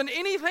represents more than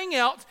anything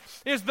else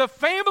is the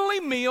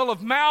family meal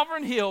of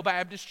Malvern Hill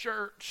Baptist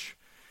Church.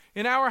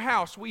 In our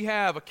house, we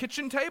have a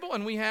kitchen table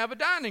and we have a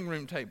dining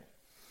room table.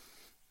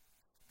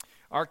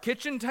 Our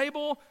kitchen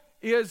table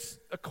is,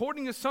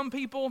 according to some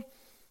people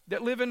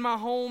that live in my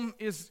home,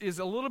 is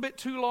a little bit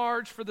too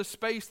large for the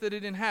space that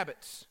it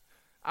inhabits.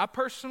 I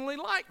personally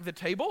like the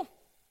table.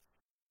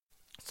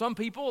 Some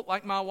people,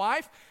 like my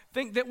wife,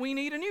 think that we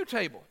need a new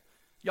table.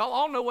 Y'all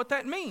all know what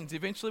that means.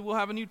 Eventually we'll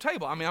have a new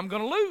table. I'm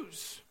going to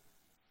lose.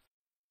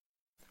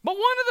 But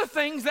one of the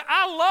things that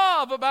I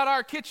love about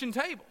our kitchen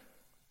table,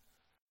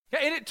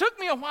 and it took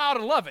me a while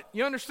to love it,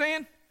 you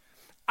understand?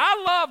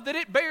 I love that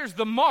it bears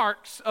the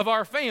marks of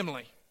our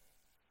family.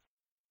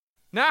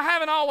 Now, I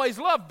haven't always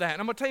loved that.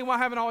 And I'm going to tell you why I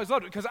haven't always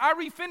loved it. Because I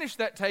refinished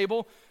that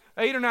table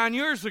 8 or 9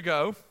 years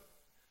ago.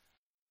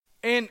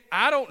 And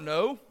I don't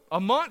know,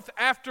 a month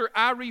after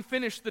I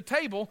refinished the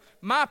table,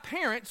 my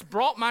parents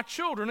brought my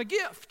children a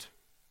gift.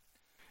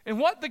 And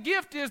what the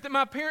gift is that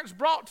my parents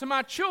brought to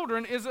my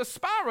children is a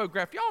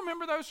spirograph. Y'all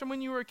remember those from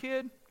when you were a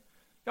kid?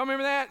 Y'all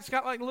remember that? It's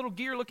got like little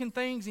gear-looking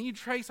things, and you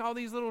trace all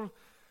these little...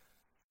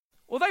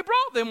 Well, they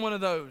brought them one of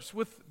those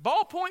with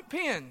ballpoint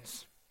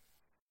pens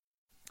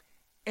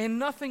and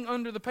nothing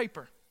under the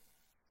paper.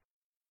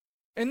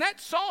 And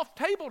that soft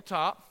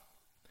tabletop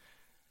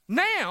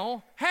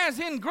now has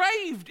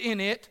engraved in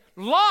it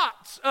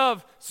lots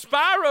of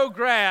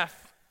spirograph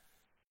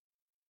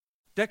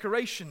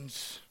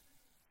decorations.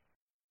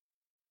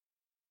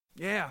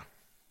 Yeah.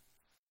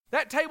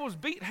 That table's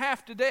beat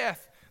half to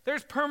death.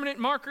 There's permanent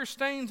marker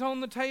stains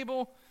on the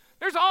table.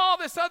 There's all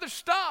this other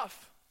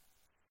stuff.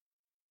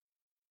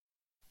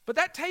 But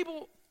that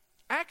table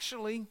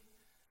actually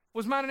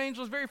was mine and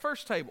Angela's very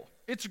first table.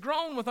 It's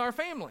grown with our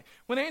family.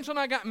 When Angela and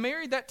I got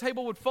married, that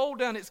table would fold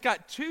down. It's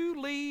got 2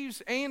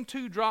 leaves and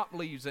 2 drop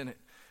leaves in it.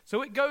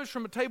 So it goes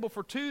from a table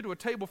for 2 to a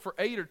table for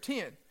 8 or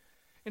 10.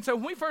 And so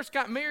when we first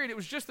got married, it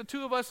was just the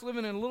 2 of us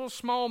living in a little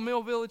small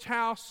Mill Village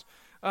house.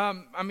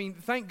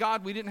 Thank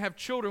God we didn't have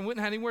children. We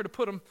didn't have anywhere to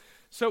put them.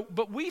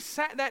 But we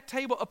sat that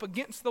table up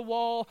against the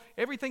wall,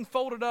 everything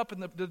folded up,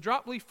 and the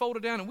drop leaf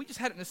folded down, and we just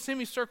had it in a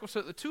semicircle so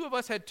that the 2 of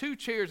us had 2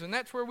 chairs, and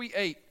that's where we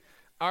ate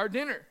our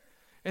dinner.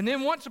 And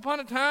then once upon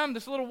a time,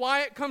 this little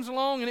Wyatt comes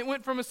along, and it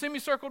went from a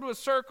semicircle to a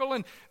circle,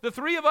 and the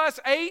 3 of us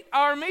ate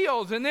our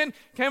meals. And then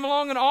came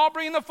along, and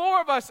Aubrey and the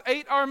 4 of us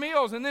ate our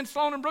meals. And then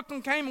Sloan and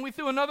Brooklyn came, and we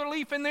threw another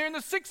leaf in there, and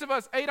the 6 of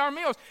us ate our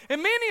meals.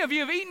 And many of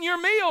you have eaten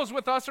your meals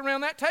with us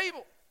around that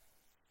table.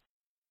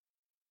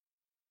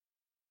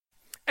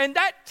 And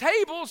that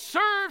table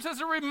serves as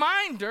a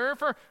reminder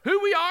for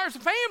who we are as a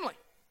family.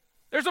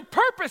 There's a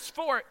purpose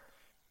for it.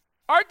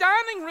 Our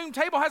dining room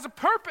table has a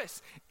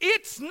purpose.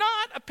 It's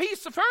not a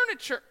piece of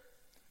furniture.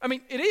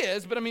 It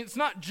is, but it's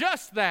not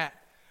just that.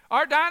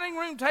 Our dining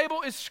room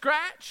table is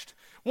scratched.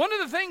 One of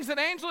the things that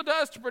Angela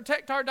does to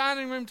protect our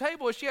dining room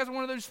table is she has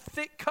one of those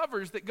thick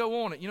covers that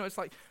go on it. It's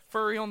like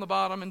furry on the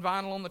bottom and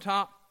vinyl on the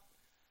top.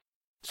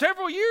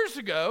 Several years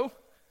ago,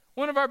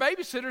 multiple of our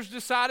babysitters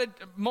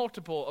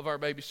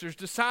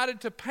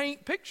decided to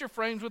paint picture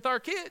frames with our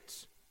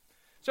kids.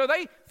 So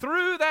they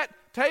threw that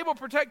table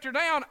protector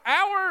down.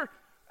 Our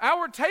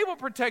table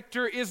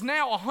protector is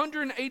now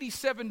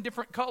 187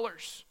 different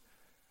colors.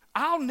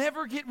 I'll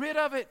never get rid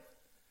of it.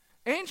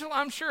 Angela,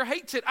 I'm sure,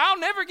 hates it. I'll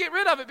never get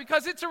rid of it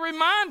because it's a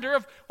reminder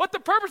of what the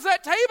purpose of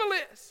that table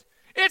is.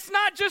 It's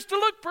not just to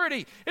look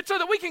pretty. It's so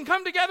that we can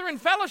come together in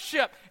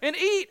fellowship and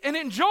eat and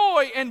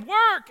enjoy and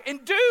work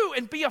and do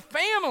and be a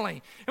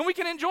family. And we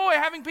can enjoy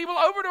having people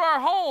over to our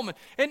home.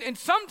 And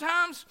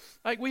sometimes,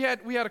 like we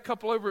had a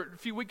couple over a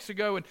few weeks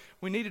ago, and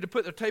we needed to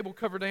put the table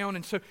cover down.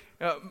 And so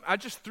I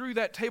just threw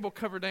that table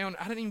cover down.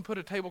 I didn't even put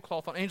a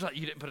tablecloth on. Angel's like,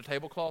 you didn't put a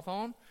tablecloth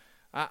on?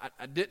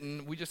 I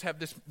didn't. We just have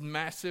this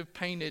massive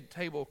painted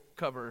table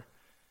cover.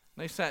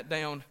 They sat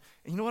down,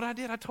 and you know what I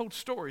did? I told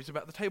stories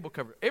about the table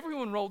cover.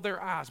 Everyone rolled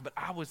their eyes, but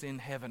I was in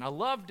heaven. I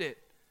loved it.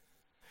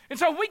 And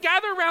so we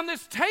gather around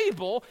this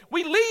table,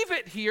 we leave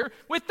it here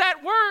with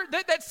that word,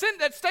 that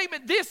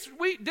statement,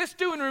 this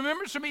do in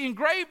remembrance of me,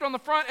 engraved on the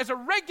front as a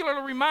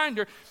regular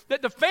reminder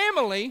that the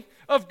family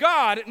of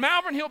God at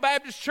Malvern Hill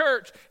Baptist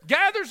Church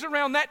gathers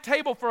around that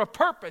table for a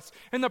purpose.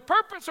 And the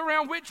purpose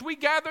around which we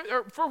gather,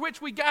 or for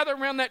which we gather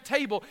around that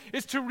table,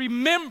 is to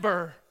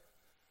remember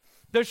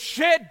the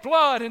shed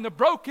blood and the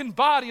broken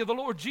body of the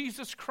Lord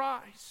Jesus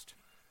Christ.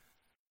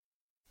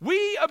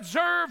 We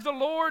observe the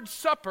Lord's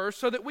Supper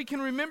so that we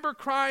can remember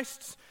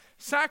Christ's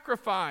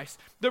sacrifice.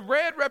 The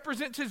bread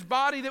represents his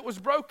body that was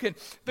broken.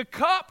 The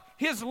cup,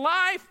 his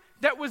life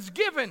that was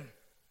given.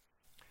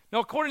 Now,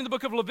 according to the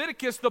book of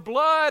Leviticus, the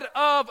life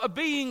of a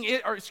being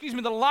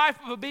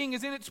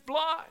is in its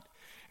blood.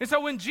 And so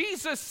when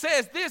Jesus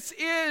says, this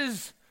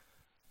is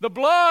the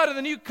blood of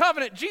the new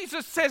covenant,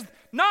 Jesus says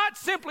not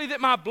simply that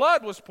my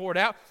blood was poured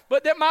out,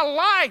 but that my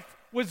life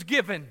was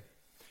given.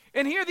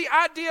 And here the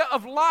idea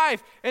of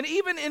life, and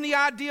even in the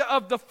idea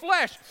of the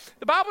flesh,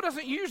 the Bible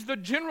doesn't use the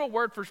general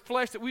word for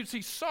flesh that we would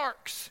see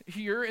sarx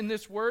here in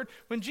this word.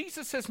 When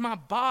Jesus says my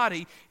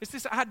body, it's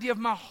this idea of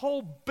my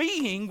whole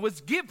being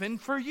was given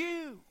for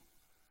you.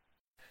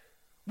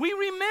 We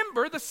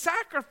remember the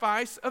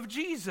sacrifice of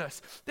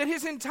Jesus, that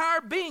his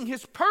entire being,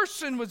 his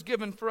person was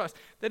given for us,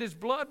 that his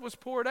blood was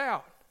poured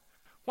out.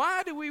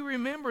 Why do we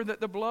remember that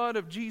the blood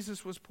of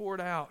Jesus was poured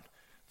out?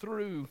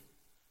 Through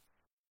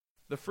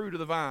the fruit of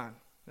the vine.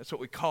 That's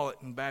what we call it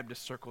in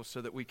Baptist circles so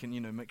that we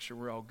can, make sure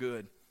we're all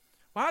good.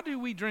 Why do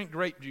we drink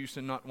grape juice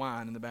and not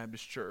wine in the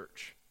Baptist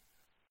church?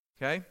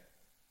 Okay?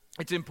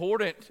 It's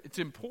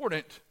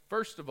important,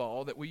 first of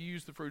all, that we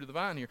use the fruit of the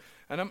vine here.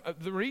 And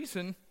the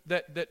reason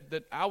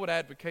that I would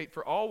advocate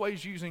for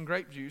always using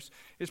grape juice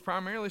is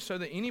primarily so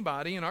that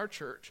anybody in our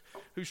church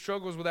who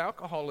struggles with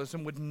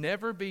alcoholism would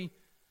never be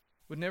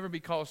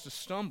caused to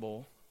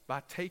stumble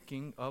by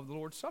taking of the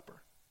Lord's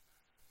Supper.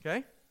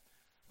 Okay?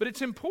 But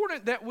it's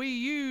important that we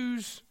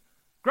use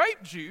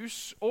grape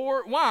juice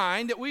or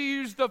wine, that we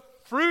use the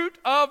fruit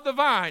of the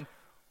vine.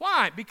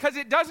 Why? Because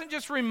it doesn't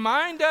just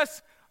remind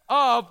us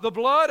of the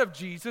blood of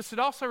Jesus, it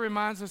also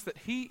reminds us that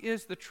he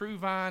is the true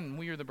vine and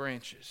we are the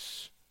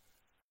branches.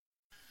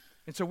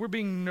 And so we're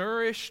being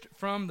nourished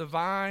from the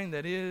vine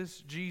that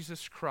is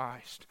Jesus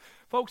Christ.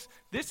 Folks,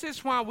 this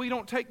is why we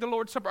don't take the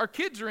Lord's Supper. Our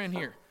kids are in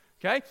here.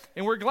 Okay?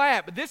 And we're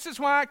glad. But this is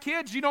why,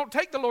 kids, you don't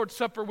take the Lord's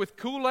Supper with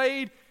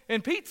Kool-Aid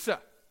and pizza.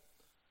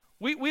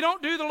 We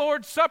don't do the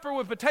Lord's Supper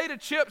with potato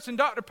chips and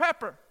Dr.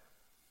 Pepper.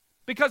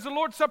 Because the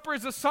Lord's Supper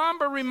is a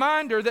somber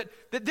reminder that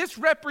this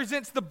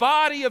represents the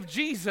body of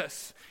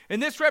Jesus.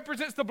 And this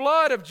represents the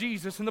blood of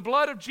Jesus. And the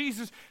blood of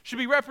Jesus should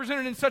be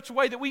represented in such a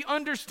way that we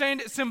understand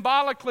it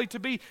symbolically to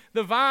be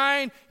the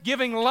vine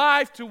giving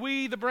life to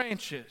we the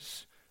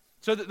branches.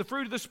 So that the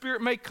fruit of the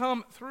Spirit may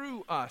come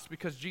through us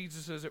because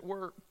Jesus is at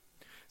work.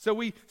 So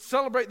we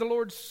celebrate the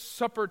Lord's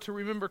Supper to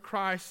remember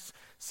Christ's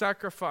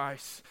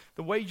sacrifice.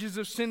 The wages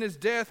of sin is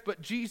death,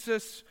 but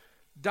Jesus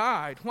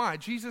died. Why?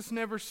 Jesus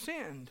never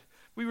sinned.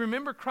 We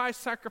remember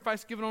Christ's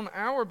sacrifice given on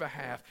our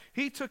behalf.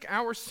 He took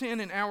our sin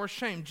and our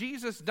shame.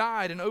 Jesus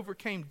died and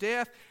overcame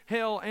death,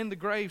 hell, and the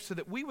grave so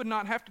that we would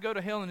not have to go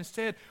to hell, and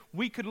instead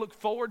we could look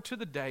forward to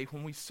the day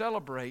when we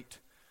celebrate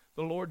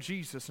the Lord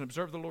Jesus and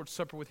observe the Lord's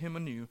Supper with him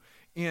anew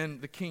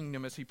in the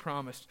kingdom as he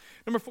promised.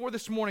 Number 4,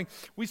 this morning,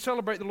 we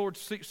celebrate the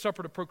Lord's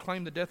Supper to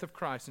proclaim the death of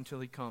Christ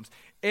until he comes.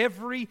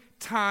 Every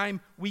time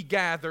we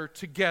gather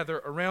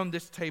together around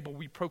this table,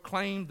 we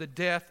proclaim the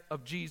death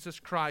of Jesus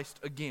Christ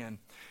again.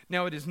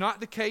 Now, it is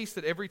not the case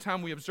that every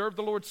time we observe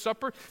the Lord's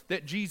Supper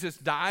that Jesus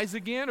dies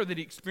again or that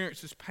he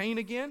experiences pain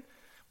again.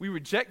 We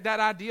reject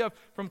that idea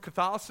from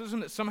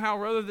Catholicism that somehow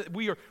or other that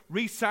we are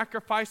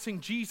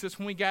re-sacrificing Jesus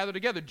when we gather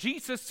together.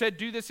 Jesus said,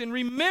 do this in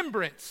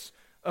remembrance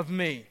of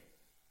me.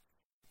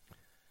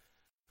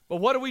 But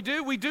what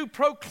do? We do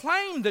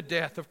proclaim the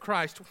death of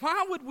Christ.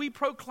 Why would we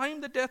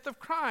proclaim the death of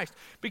Christ?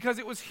 Because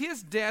it was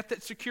his death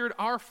that secured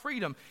our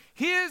freedom.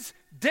 His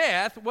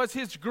death was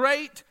his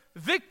great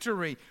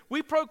victory.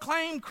 We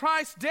proclaim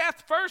Christ's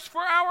death first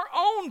for our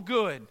own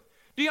good.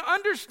 Do you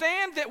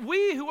understand that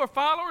we who are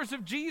followers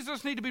of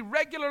Jesus need to be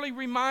regularly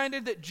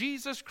reminded that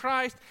Jesus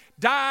Christ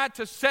died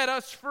to set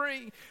us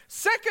free?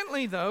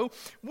 Secondly, though,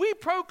 we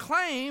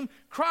proclaim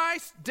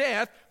Christ's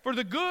death for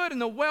the good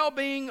and the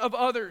well-being of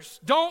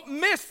others. Don't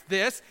miss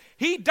this.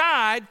 He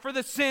died for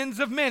the sins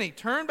of many.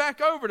 Turn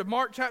back over to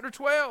Mark chapter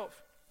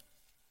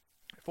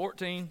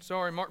 14.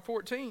 Mark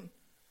 14.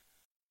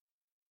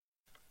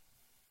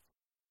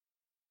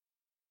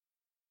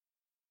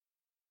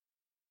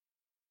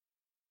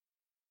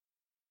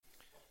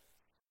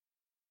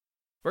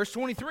 Verse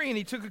 23, and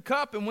he took a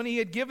cup, and when he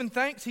had given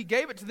thanks, he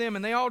gave it to them,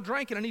 and they all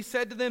drank it. And he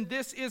said to them,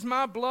 this is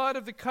my blood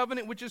of the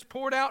covenant, which is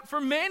poured out for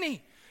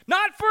many,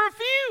 not for a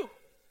few.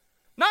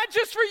 Not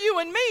just for you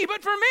and me,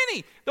 but for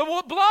many. The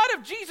blood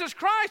of Jesus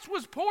Christ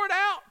was poured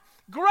out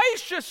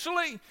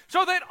graciously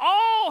so that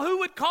all who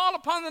would call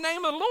upon the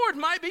name of the Lord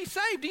might be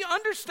saved. Do you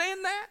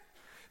understand that?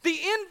 The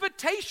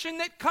invitation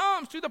that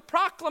comes through the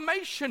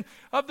proclamation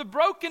of the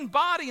broken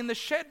body and the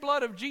shed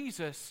blood of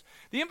Jesus.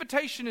 The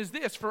invitation is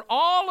this: for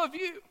all of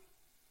you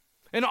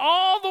in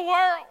all the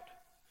world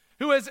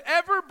who has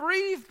ever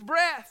breathed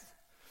breath,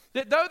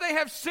 that though they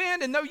have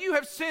sinned and though you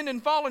have sinned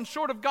and fallen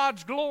short of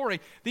God's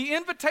glory, the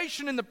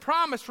invitation and the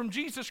promise from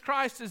Jesus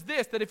Christ is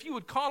this: that if you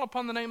would call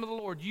upon the name of the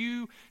Lord,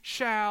 you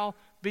shall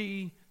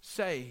be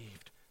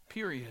saved.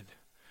 Period.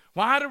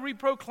 Why do we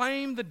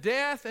proclaim the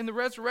death and the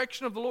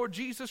resurrection of the Lord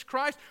Jesus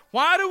Christ?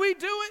 Why do we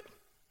do it?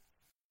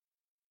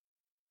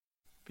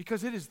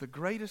 Because it is the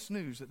greatest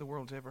news that the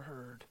world's ever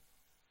heard.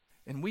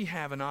 And we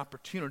have an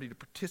opportunity to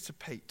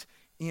participate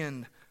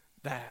in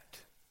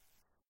that.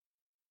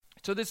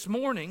 So this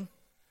morning,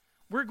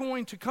 we're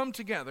going to come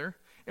together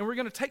and we're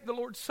going to take the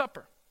Lord's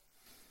Supper.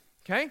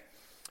 Okay?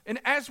 And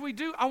as we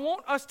do, I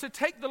want us to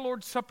take the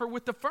Lord's Supper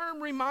with the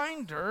firm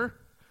reminder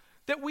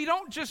that we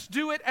don't just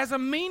do it as a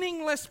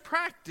meaningless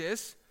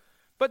practice,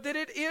 but that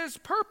it is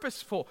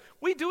purposeful.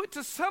 We do it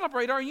to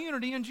celebrate our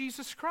unity in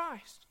Jesus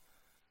Christ.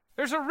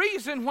 There's a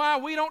reason why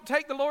we don't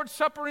take the Lord's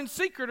Supper in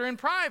secret or in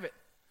private.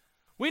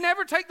 We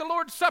never take the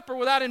Lord's Supper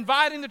without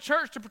inviting the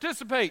church to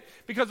participate,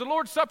 because the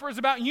Lord's Supper is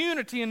about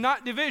unity and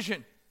not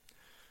division.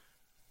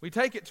 We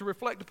take it to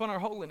reflect upon our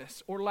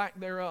holiness or lack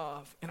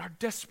thereof and our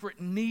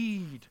desperate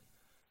need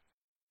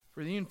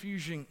for the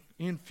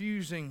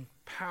infusing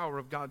power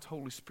of God's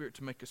Holy Spirit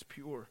to make us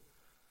pure.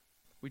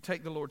 We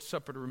take the Lord's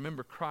Supper to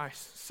remember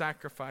Christ's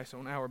sacrifice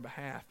on our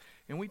behalf,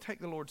 and we take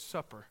the Lord's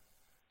Supper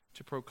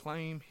to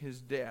proclaim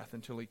his death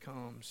until he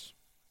comes.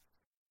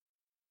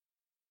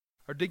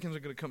 Our deacons are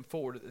going to come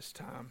forward at this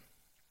time.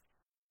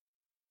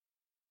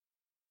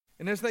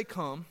 And as they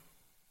come,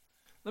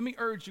 let me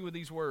urge you with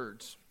these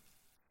words.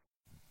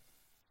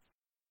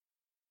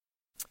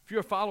 If you're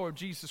a follower of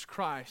Jesus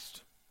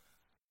Christ,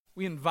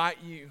 we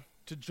invite you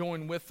to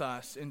join with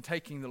us in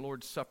taking the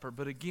Lord's Supper.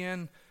 But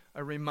again,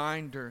 a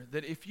reminder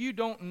that if you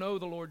don't know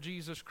the Lord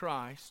Jesus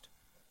Christ,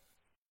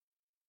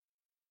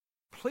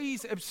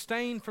 please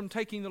abstain from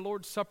taking the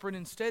Lord's Supper and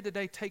instead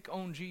today take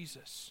on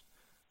Jesus.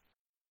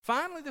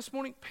 Finally, this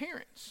morning,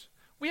 parents,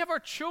 we have our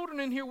children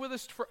in here with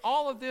us for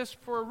all of this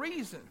for a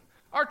reason.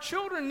 Our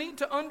children need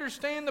to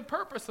understand the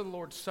purpose of the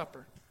Lord's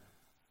Supper.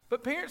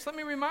 But parents, let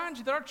me remind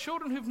you that our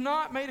children who've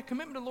not made a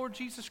commitment to the Lord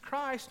Jesus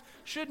Christ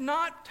should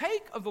not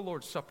take of the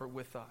Lord's Supper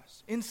with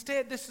us.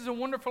 Instead, this is a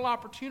wonderful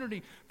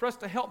opportunity for us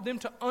to help them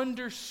to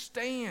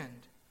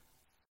understand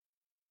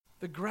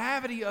the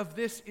gravity of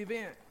this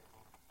event,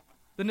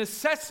 the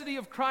necessity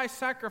of Christ's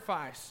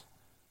sacrifice,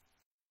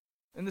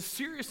 and the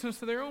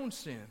seriousness of their own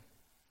sin.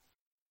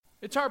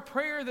 It's our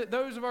prayer that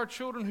those of our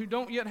children who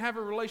don't yet have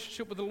a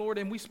relationship with the Lord,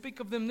 and we speak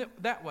of them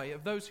that way,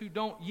 of those who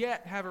don't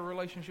yet have a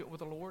relationship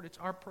with the Lord, it's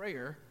our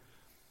prayer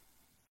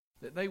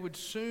that they would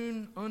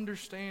soon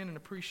understand and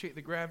appreciate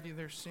the gravity of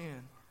their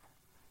sin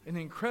and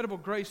the incredible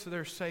grace of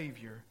their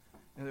Savior,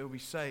 and they will be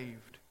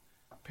saved.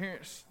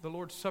 Parents, the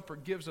Lord's Supper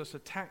gives us a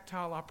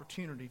tactile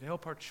opportunity to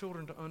help our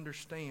children to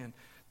understand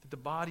that the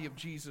body of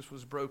Jesus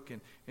was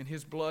broken and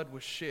his blood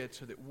was shed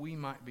so that we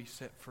might be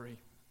set free.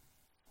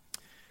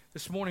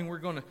 This morning we're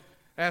going to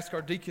ask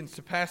our deacons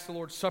to pass the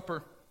Lord's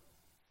Supper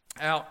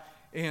out,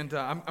 and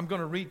I'm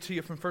going to read to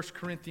you from 1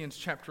 Corinthians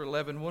chapter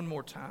 11 one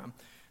more time,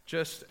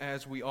 just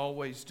as we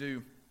always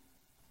do.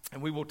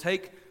 And we will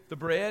take the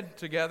bread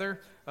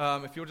together,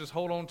 if you'll just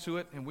hold on to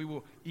it, and we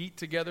will eat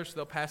together. So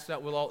they'll pass it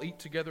out. We'll all eat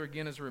together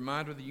again as a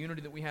reminder of the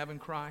unity that we have in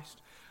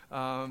Christ.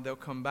 They'll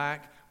come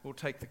back. We'll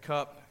take the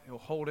cup. He'll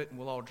hold it, and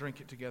we'll all drink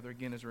it together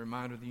again as a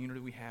reminder of the unity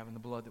we have in the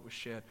blood that was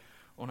shed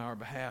on our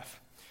behalf.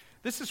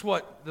 This is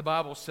what the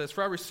Bible says.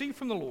 For I received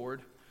from the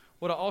Lord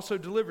what I also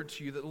delivered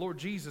to you, that the Lord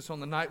Jesus, on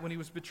the night when he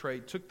was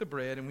betrayed, took the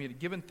bread, and when he had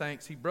given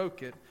thanks, he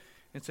broke it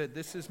and said,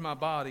 this is my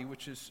body,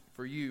 which is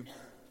for you.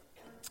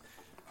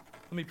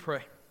 Let me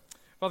pray.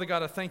 Father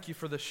God, I thank you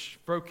for the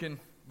broken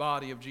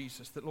body of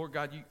Jesus, that, Lord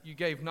God, you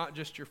gave not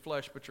just your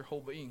flesh, but your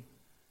whole being.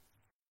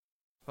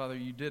 Father,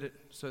 you did it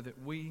so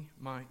that we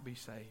might be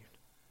saved.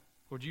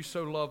 Lord, you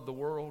so loved the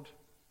world,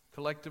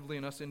 collectively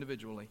and us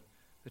individually,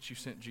 that you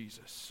sent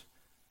Jesus.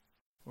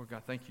 Lord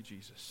God, thank you,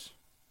 Jesus,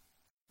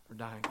 for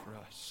dying for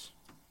us.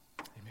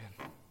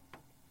 Amen.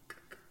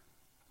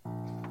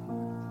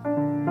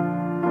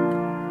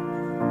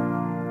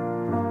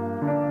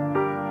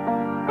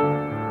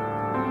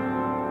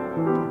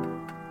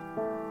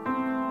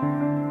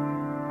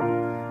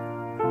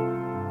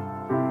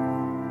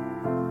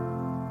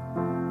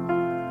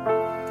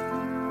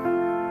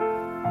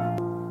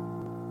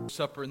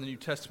 Supper in the New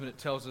Testament, it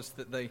tells us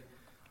that they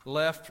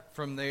left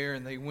from there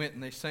and they went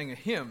and they sang a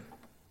hymn.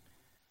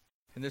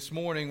 And this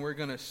morning we're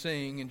going to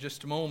sing in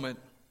just a moment.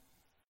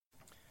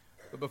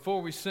 But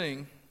before we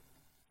sing,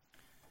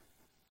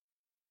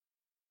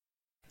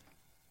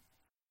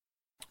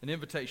 An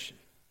invitation.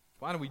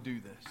 Why do we do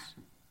this?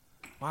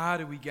 Why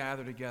do we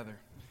gather together?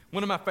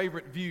 One of my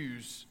favorite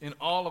views in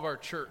all of our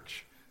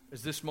church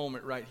is this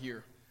moment right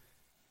here.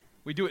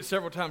 We do it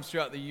several times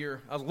throughout the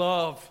year. I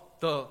love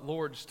the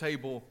Lord's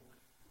table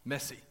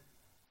messy.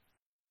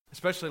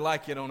 Especially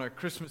like it on a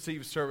Christmas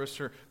Eve service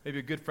or maybe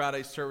a Good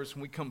Friday service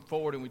when we come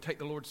forward and we take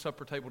the Lord's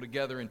Supper table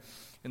together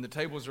and the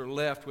tables are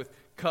left with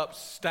cups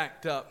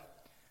stacked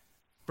up,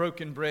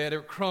 broken bread,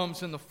 or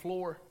crumbs in the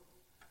floor.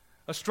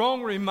 A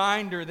strong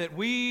reminder that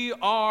we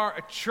are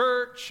a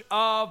church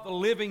of the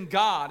living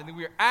God and that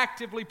we are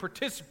actively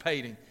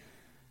participating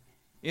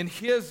in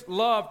His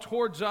love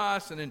towards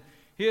us and in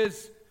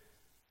His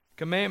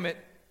commandment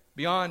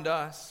beyond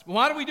us.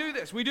 Why do we do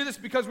this? We do this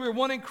because we are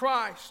one in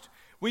Christ.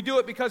 We do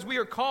it because we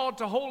are called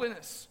to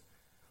holiness.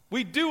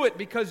 We do it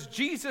because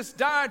Jesus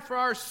died for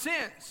our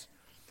sins.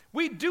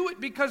 We do it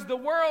because the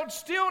world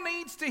still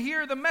needs to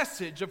hear the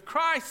message of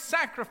Christ's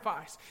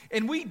sacrifice.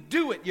 And we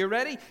do it, you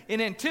ready? In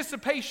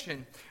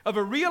anticipation of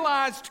a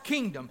realized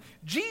kingdom.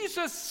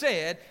 Jesus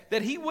said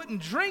that He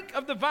wouldn't drink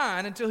of the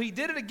vine until He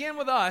did it again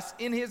with us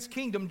in His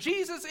kingdom.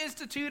 Jesus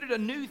instituted a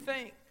new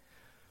thing.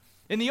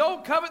 In the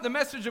Old Covenant, the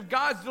message of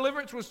God's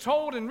deliverance was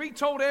told and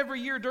retold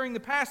every year during the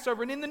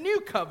Passover. And in the New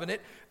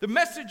Covenant, the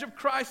message of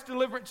Christ's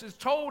deliverance is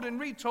told and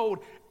retold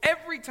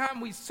every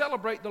time we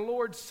celebrate the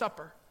Lord's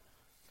Supper.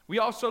 We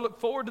also look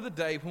forward to the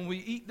day when we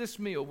eat this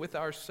meal with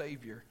our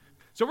Savior.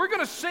 So we're going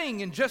to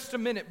sing in just a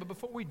minute, but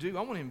before we do,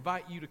 I want to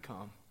invite you to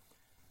come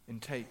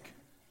and take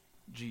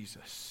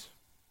Jesus.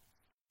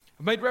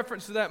 I've made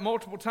reference to that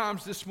multiple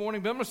times this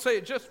morning, but I'm going to say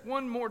it just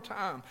one more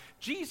time.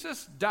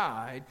 Jesus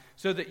died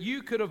so that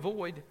you could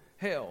avoid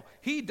hell.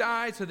 He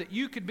died so that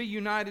you could be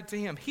united to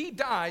Him. He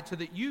died so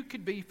that you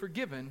could be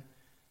forgiven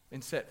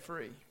and set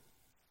free.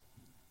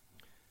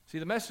 See,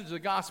 the message of the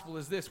gospel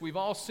is this: we've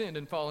all sinned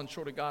and fallen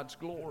short of God's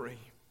glory.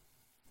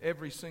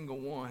 Every single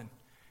one.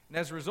 And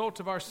as a result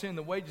of our sin,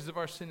 the wages of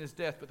our sin is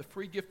death, but the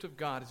free gift of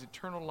God is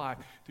eternal life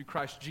through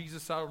Christ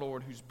Jesus our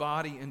Lord, whose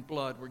body and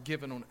blood were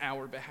given on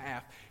our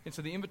behalf. And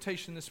so the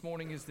invitation this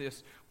morning is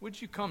this: would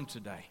you come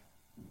today?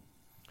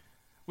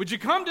 Would you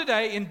come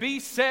today and be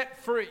set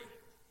free?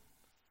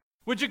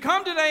 Would you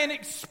come today and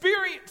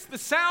experience the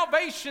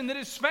salvation that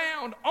is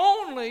found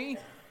only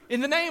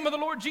in the name of the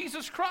Lord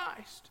Jesus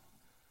Christ?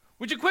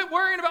 Would you quit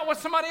worrying about what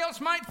somebody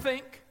else might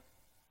think?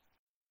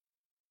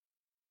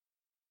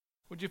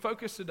 Would you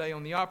focus today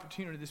on the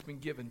opportunity that's been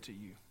given to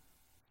you?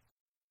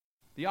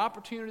 The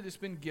opportunity that's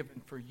been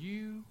given for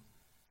you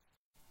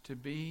to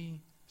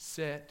be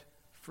set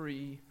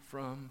free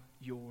from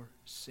your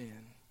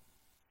sin.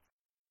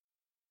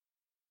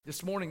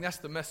 This morning, that's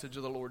the message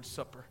of the Lord's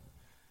Supper.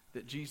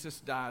 That Jesus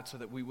died so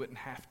that we wouldn't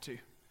have to.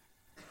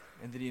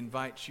 And that He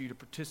invites you to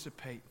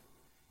participate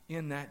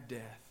in that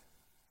death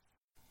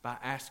by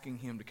asking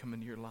Him to come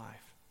into your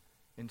life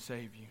and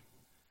save you.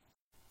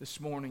 This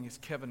morning, as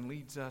Kevin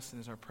leads us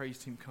and as our praise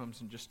team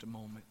comes in just a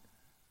moment,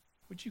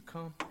 would you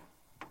come?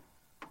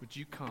 Would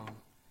you come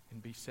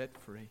and be set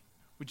free?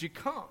 Would you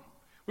come?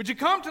 Would you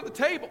come to the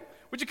table?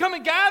 Would you come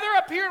and gather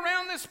up here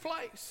around this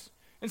place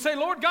and say,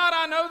 Lord God,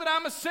 I know that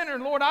I'm a sinner.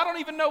 And Lord, I don't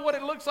even know what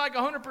it looks like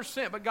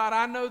 100%, but God,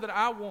 I know that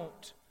I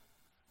want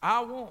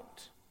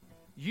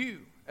you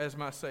as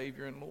my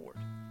Savior and Lord.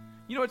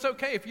 You know, it's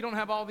okay if you don't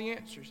have all the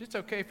answers. It's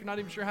okay if you're not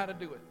even sure how to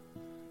do it.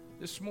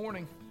 This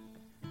morning,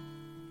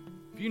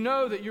 if you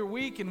know that you're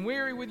weak and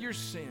weary with your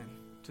sin,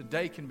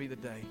 today can be the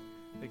day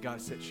that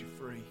God sets you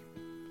free.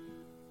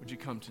 Would you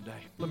come today?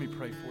 Let me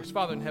pray for us.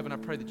 Father in heaven, I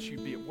pray that you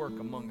be at work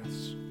among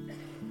us.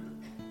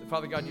 That,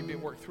 Father God, you be at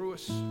work through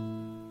us.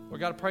 Lord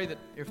God, I pray that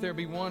if there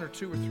be one or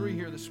two or three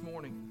here this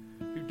morning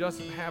who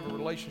doesn't have a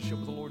relationship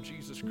with the Lord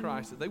Jesus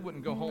Christ, that they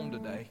wouldn't go home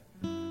today,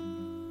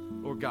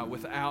 Lord God,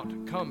 without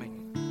coming,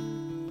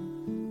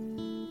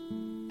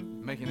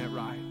 making that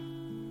right.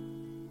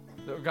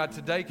 Lord God,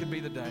 today could be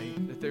the day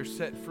that they're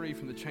set free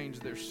from the chains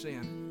of their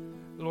sin.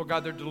 Lord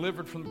God, they're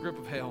delivered from the grip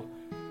of hell.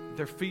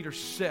 Their feet are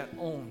set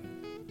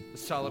on the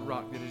solid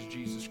rock that is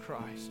Jesus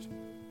Christ.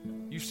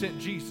 You sent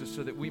Jesus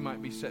so that we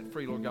might be set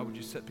free. Lord God, would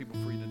you set people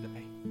free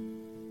today?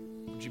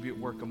 Would you be at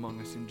work among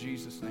us? In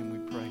Jesus' name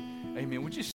we pray. Amen. Would you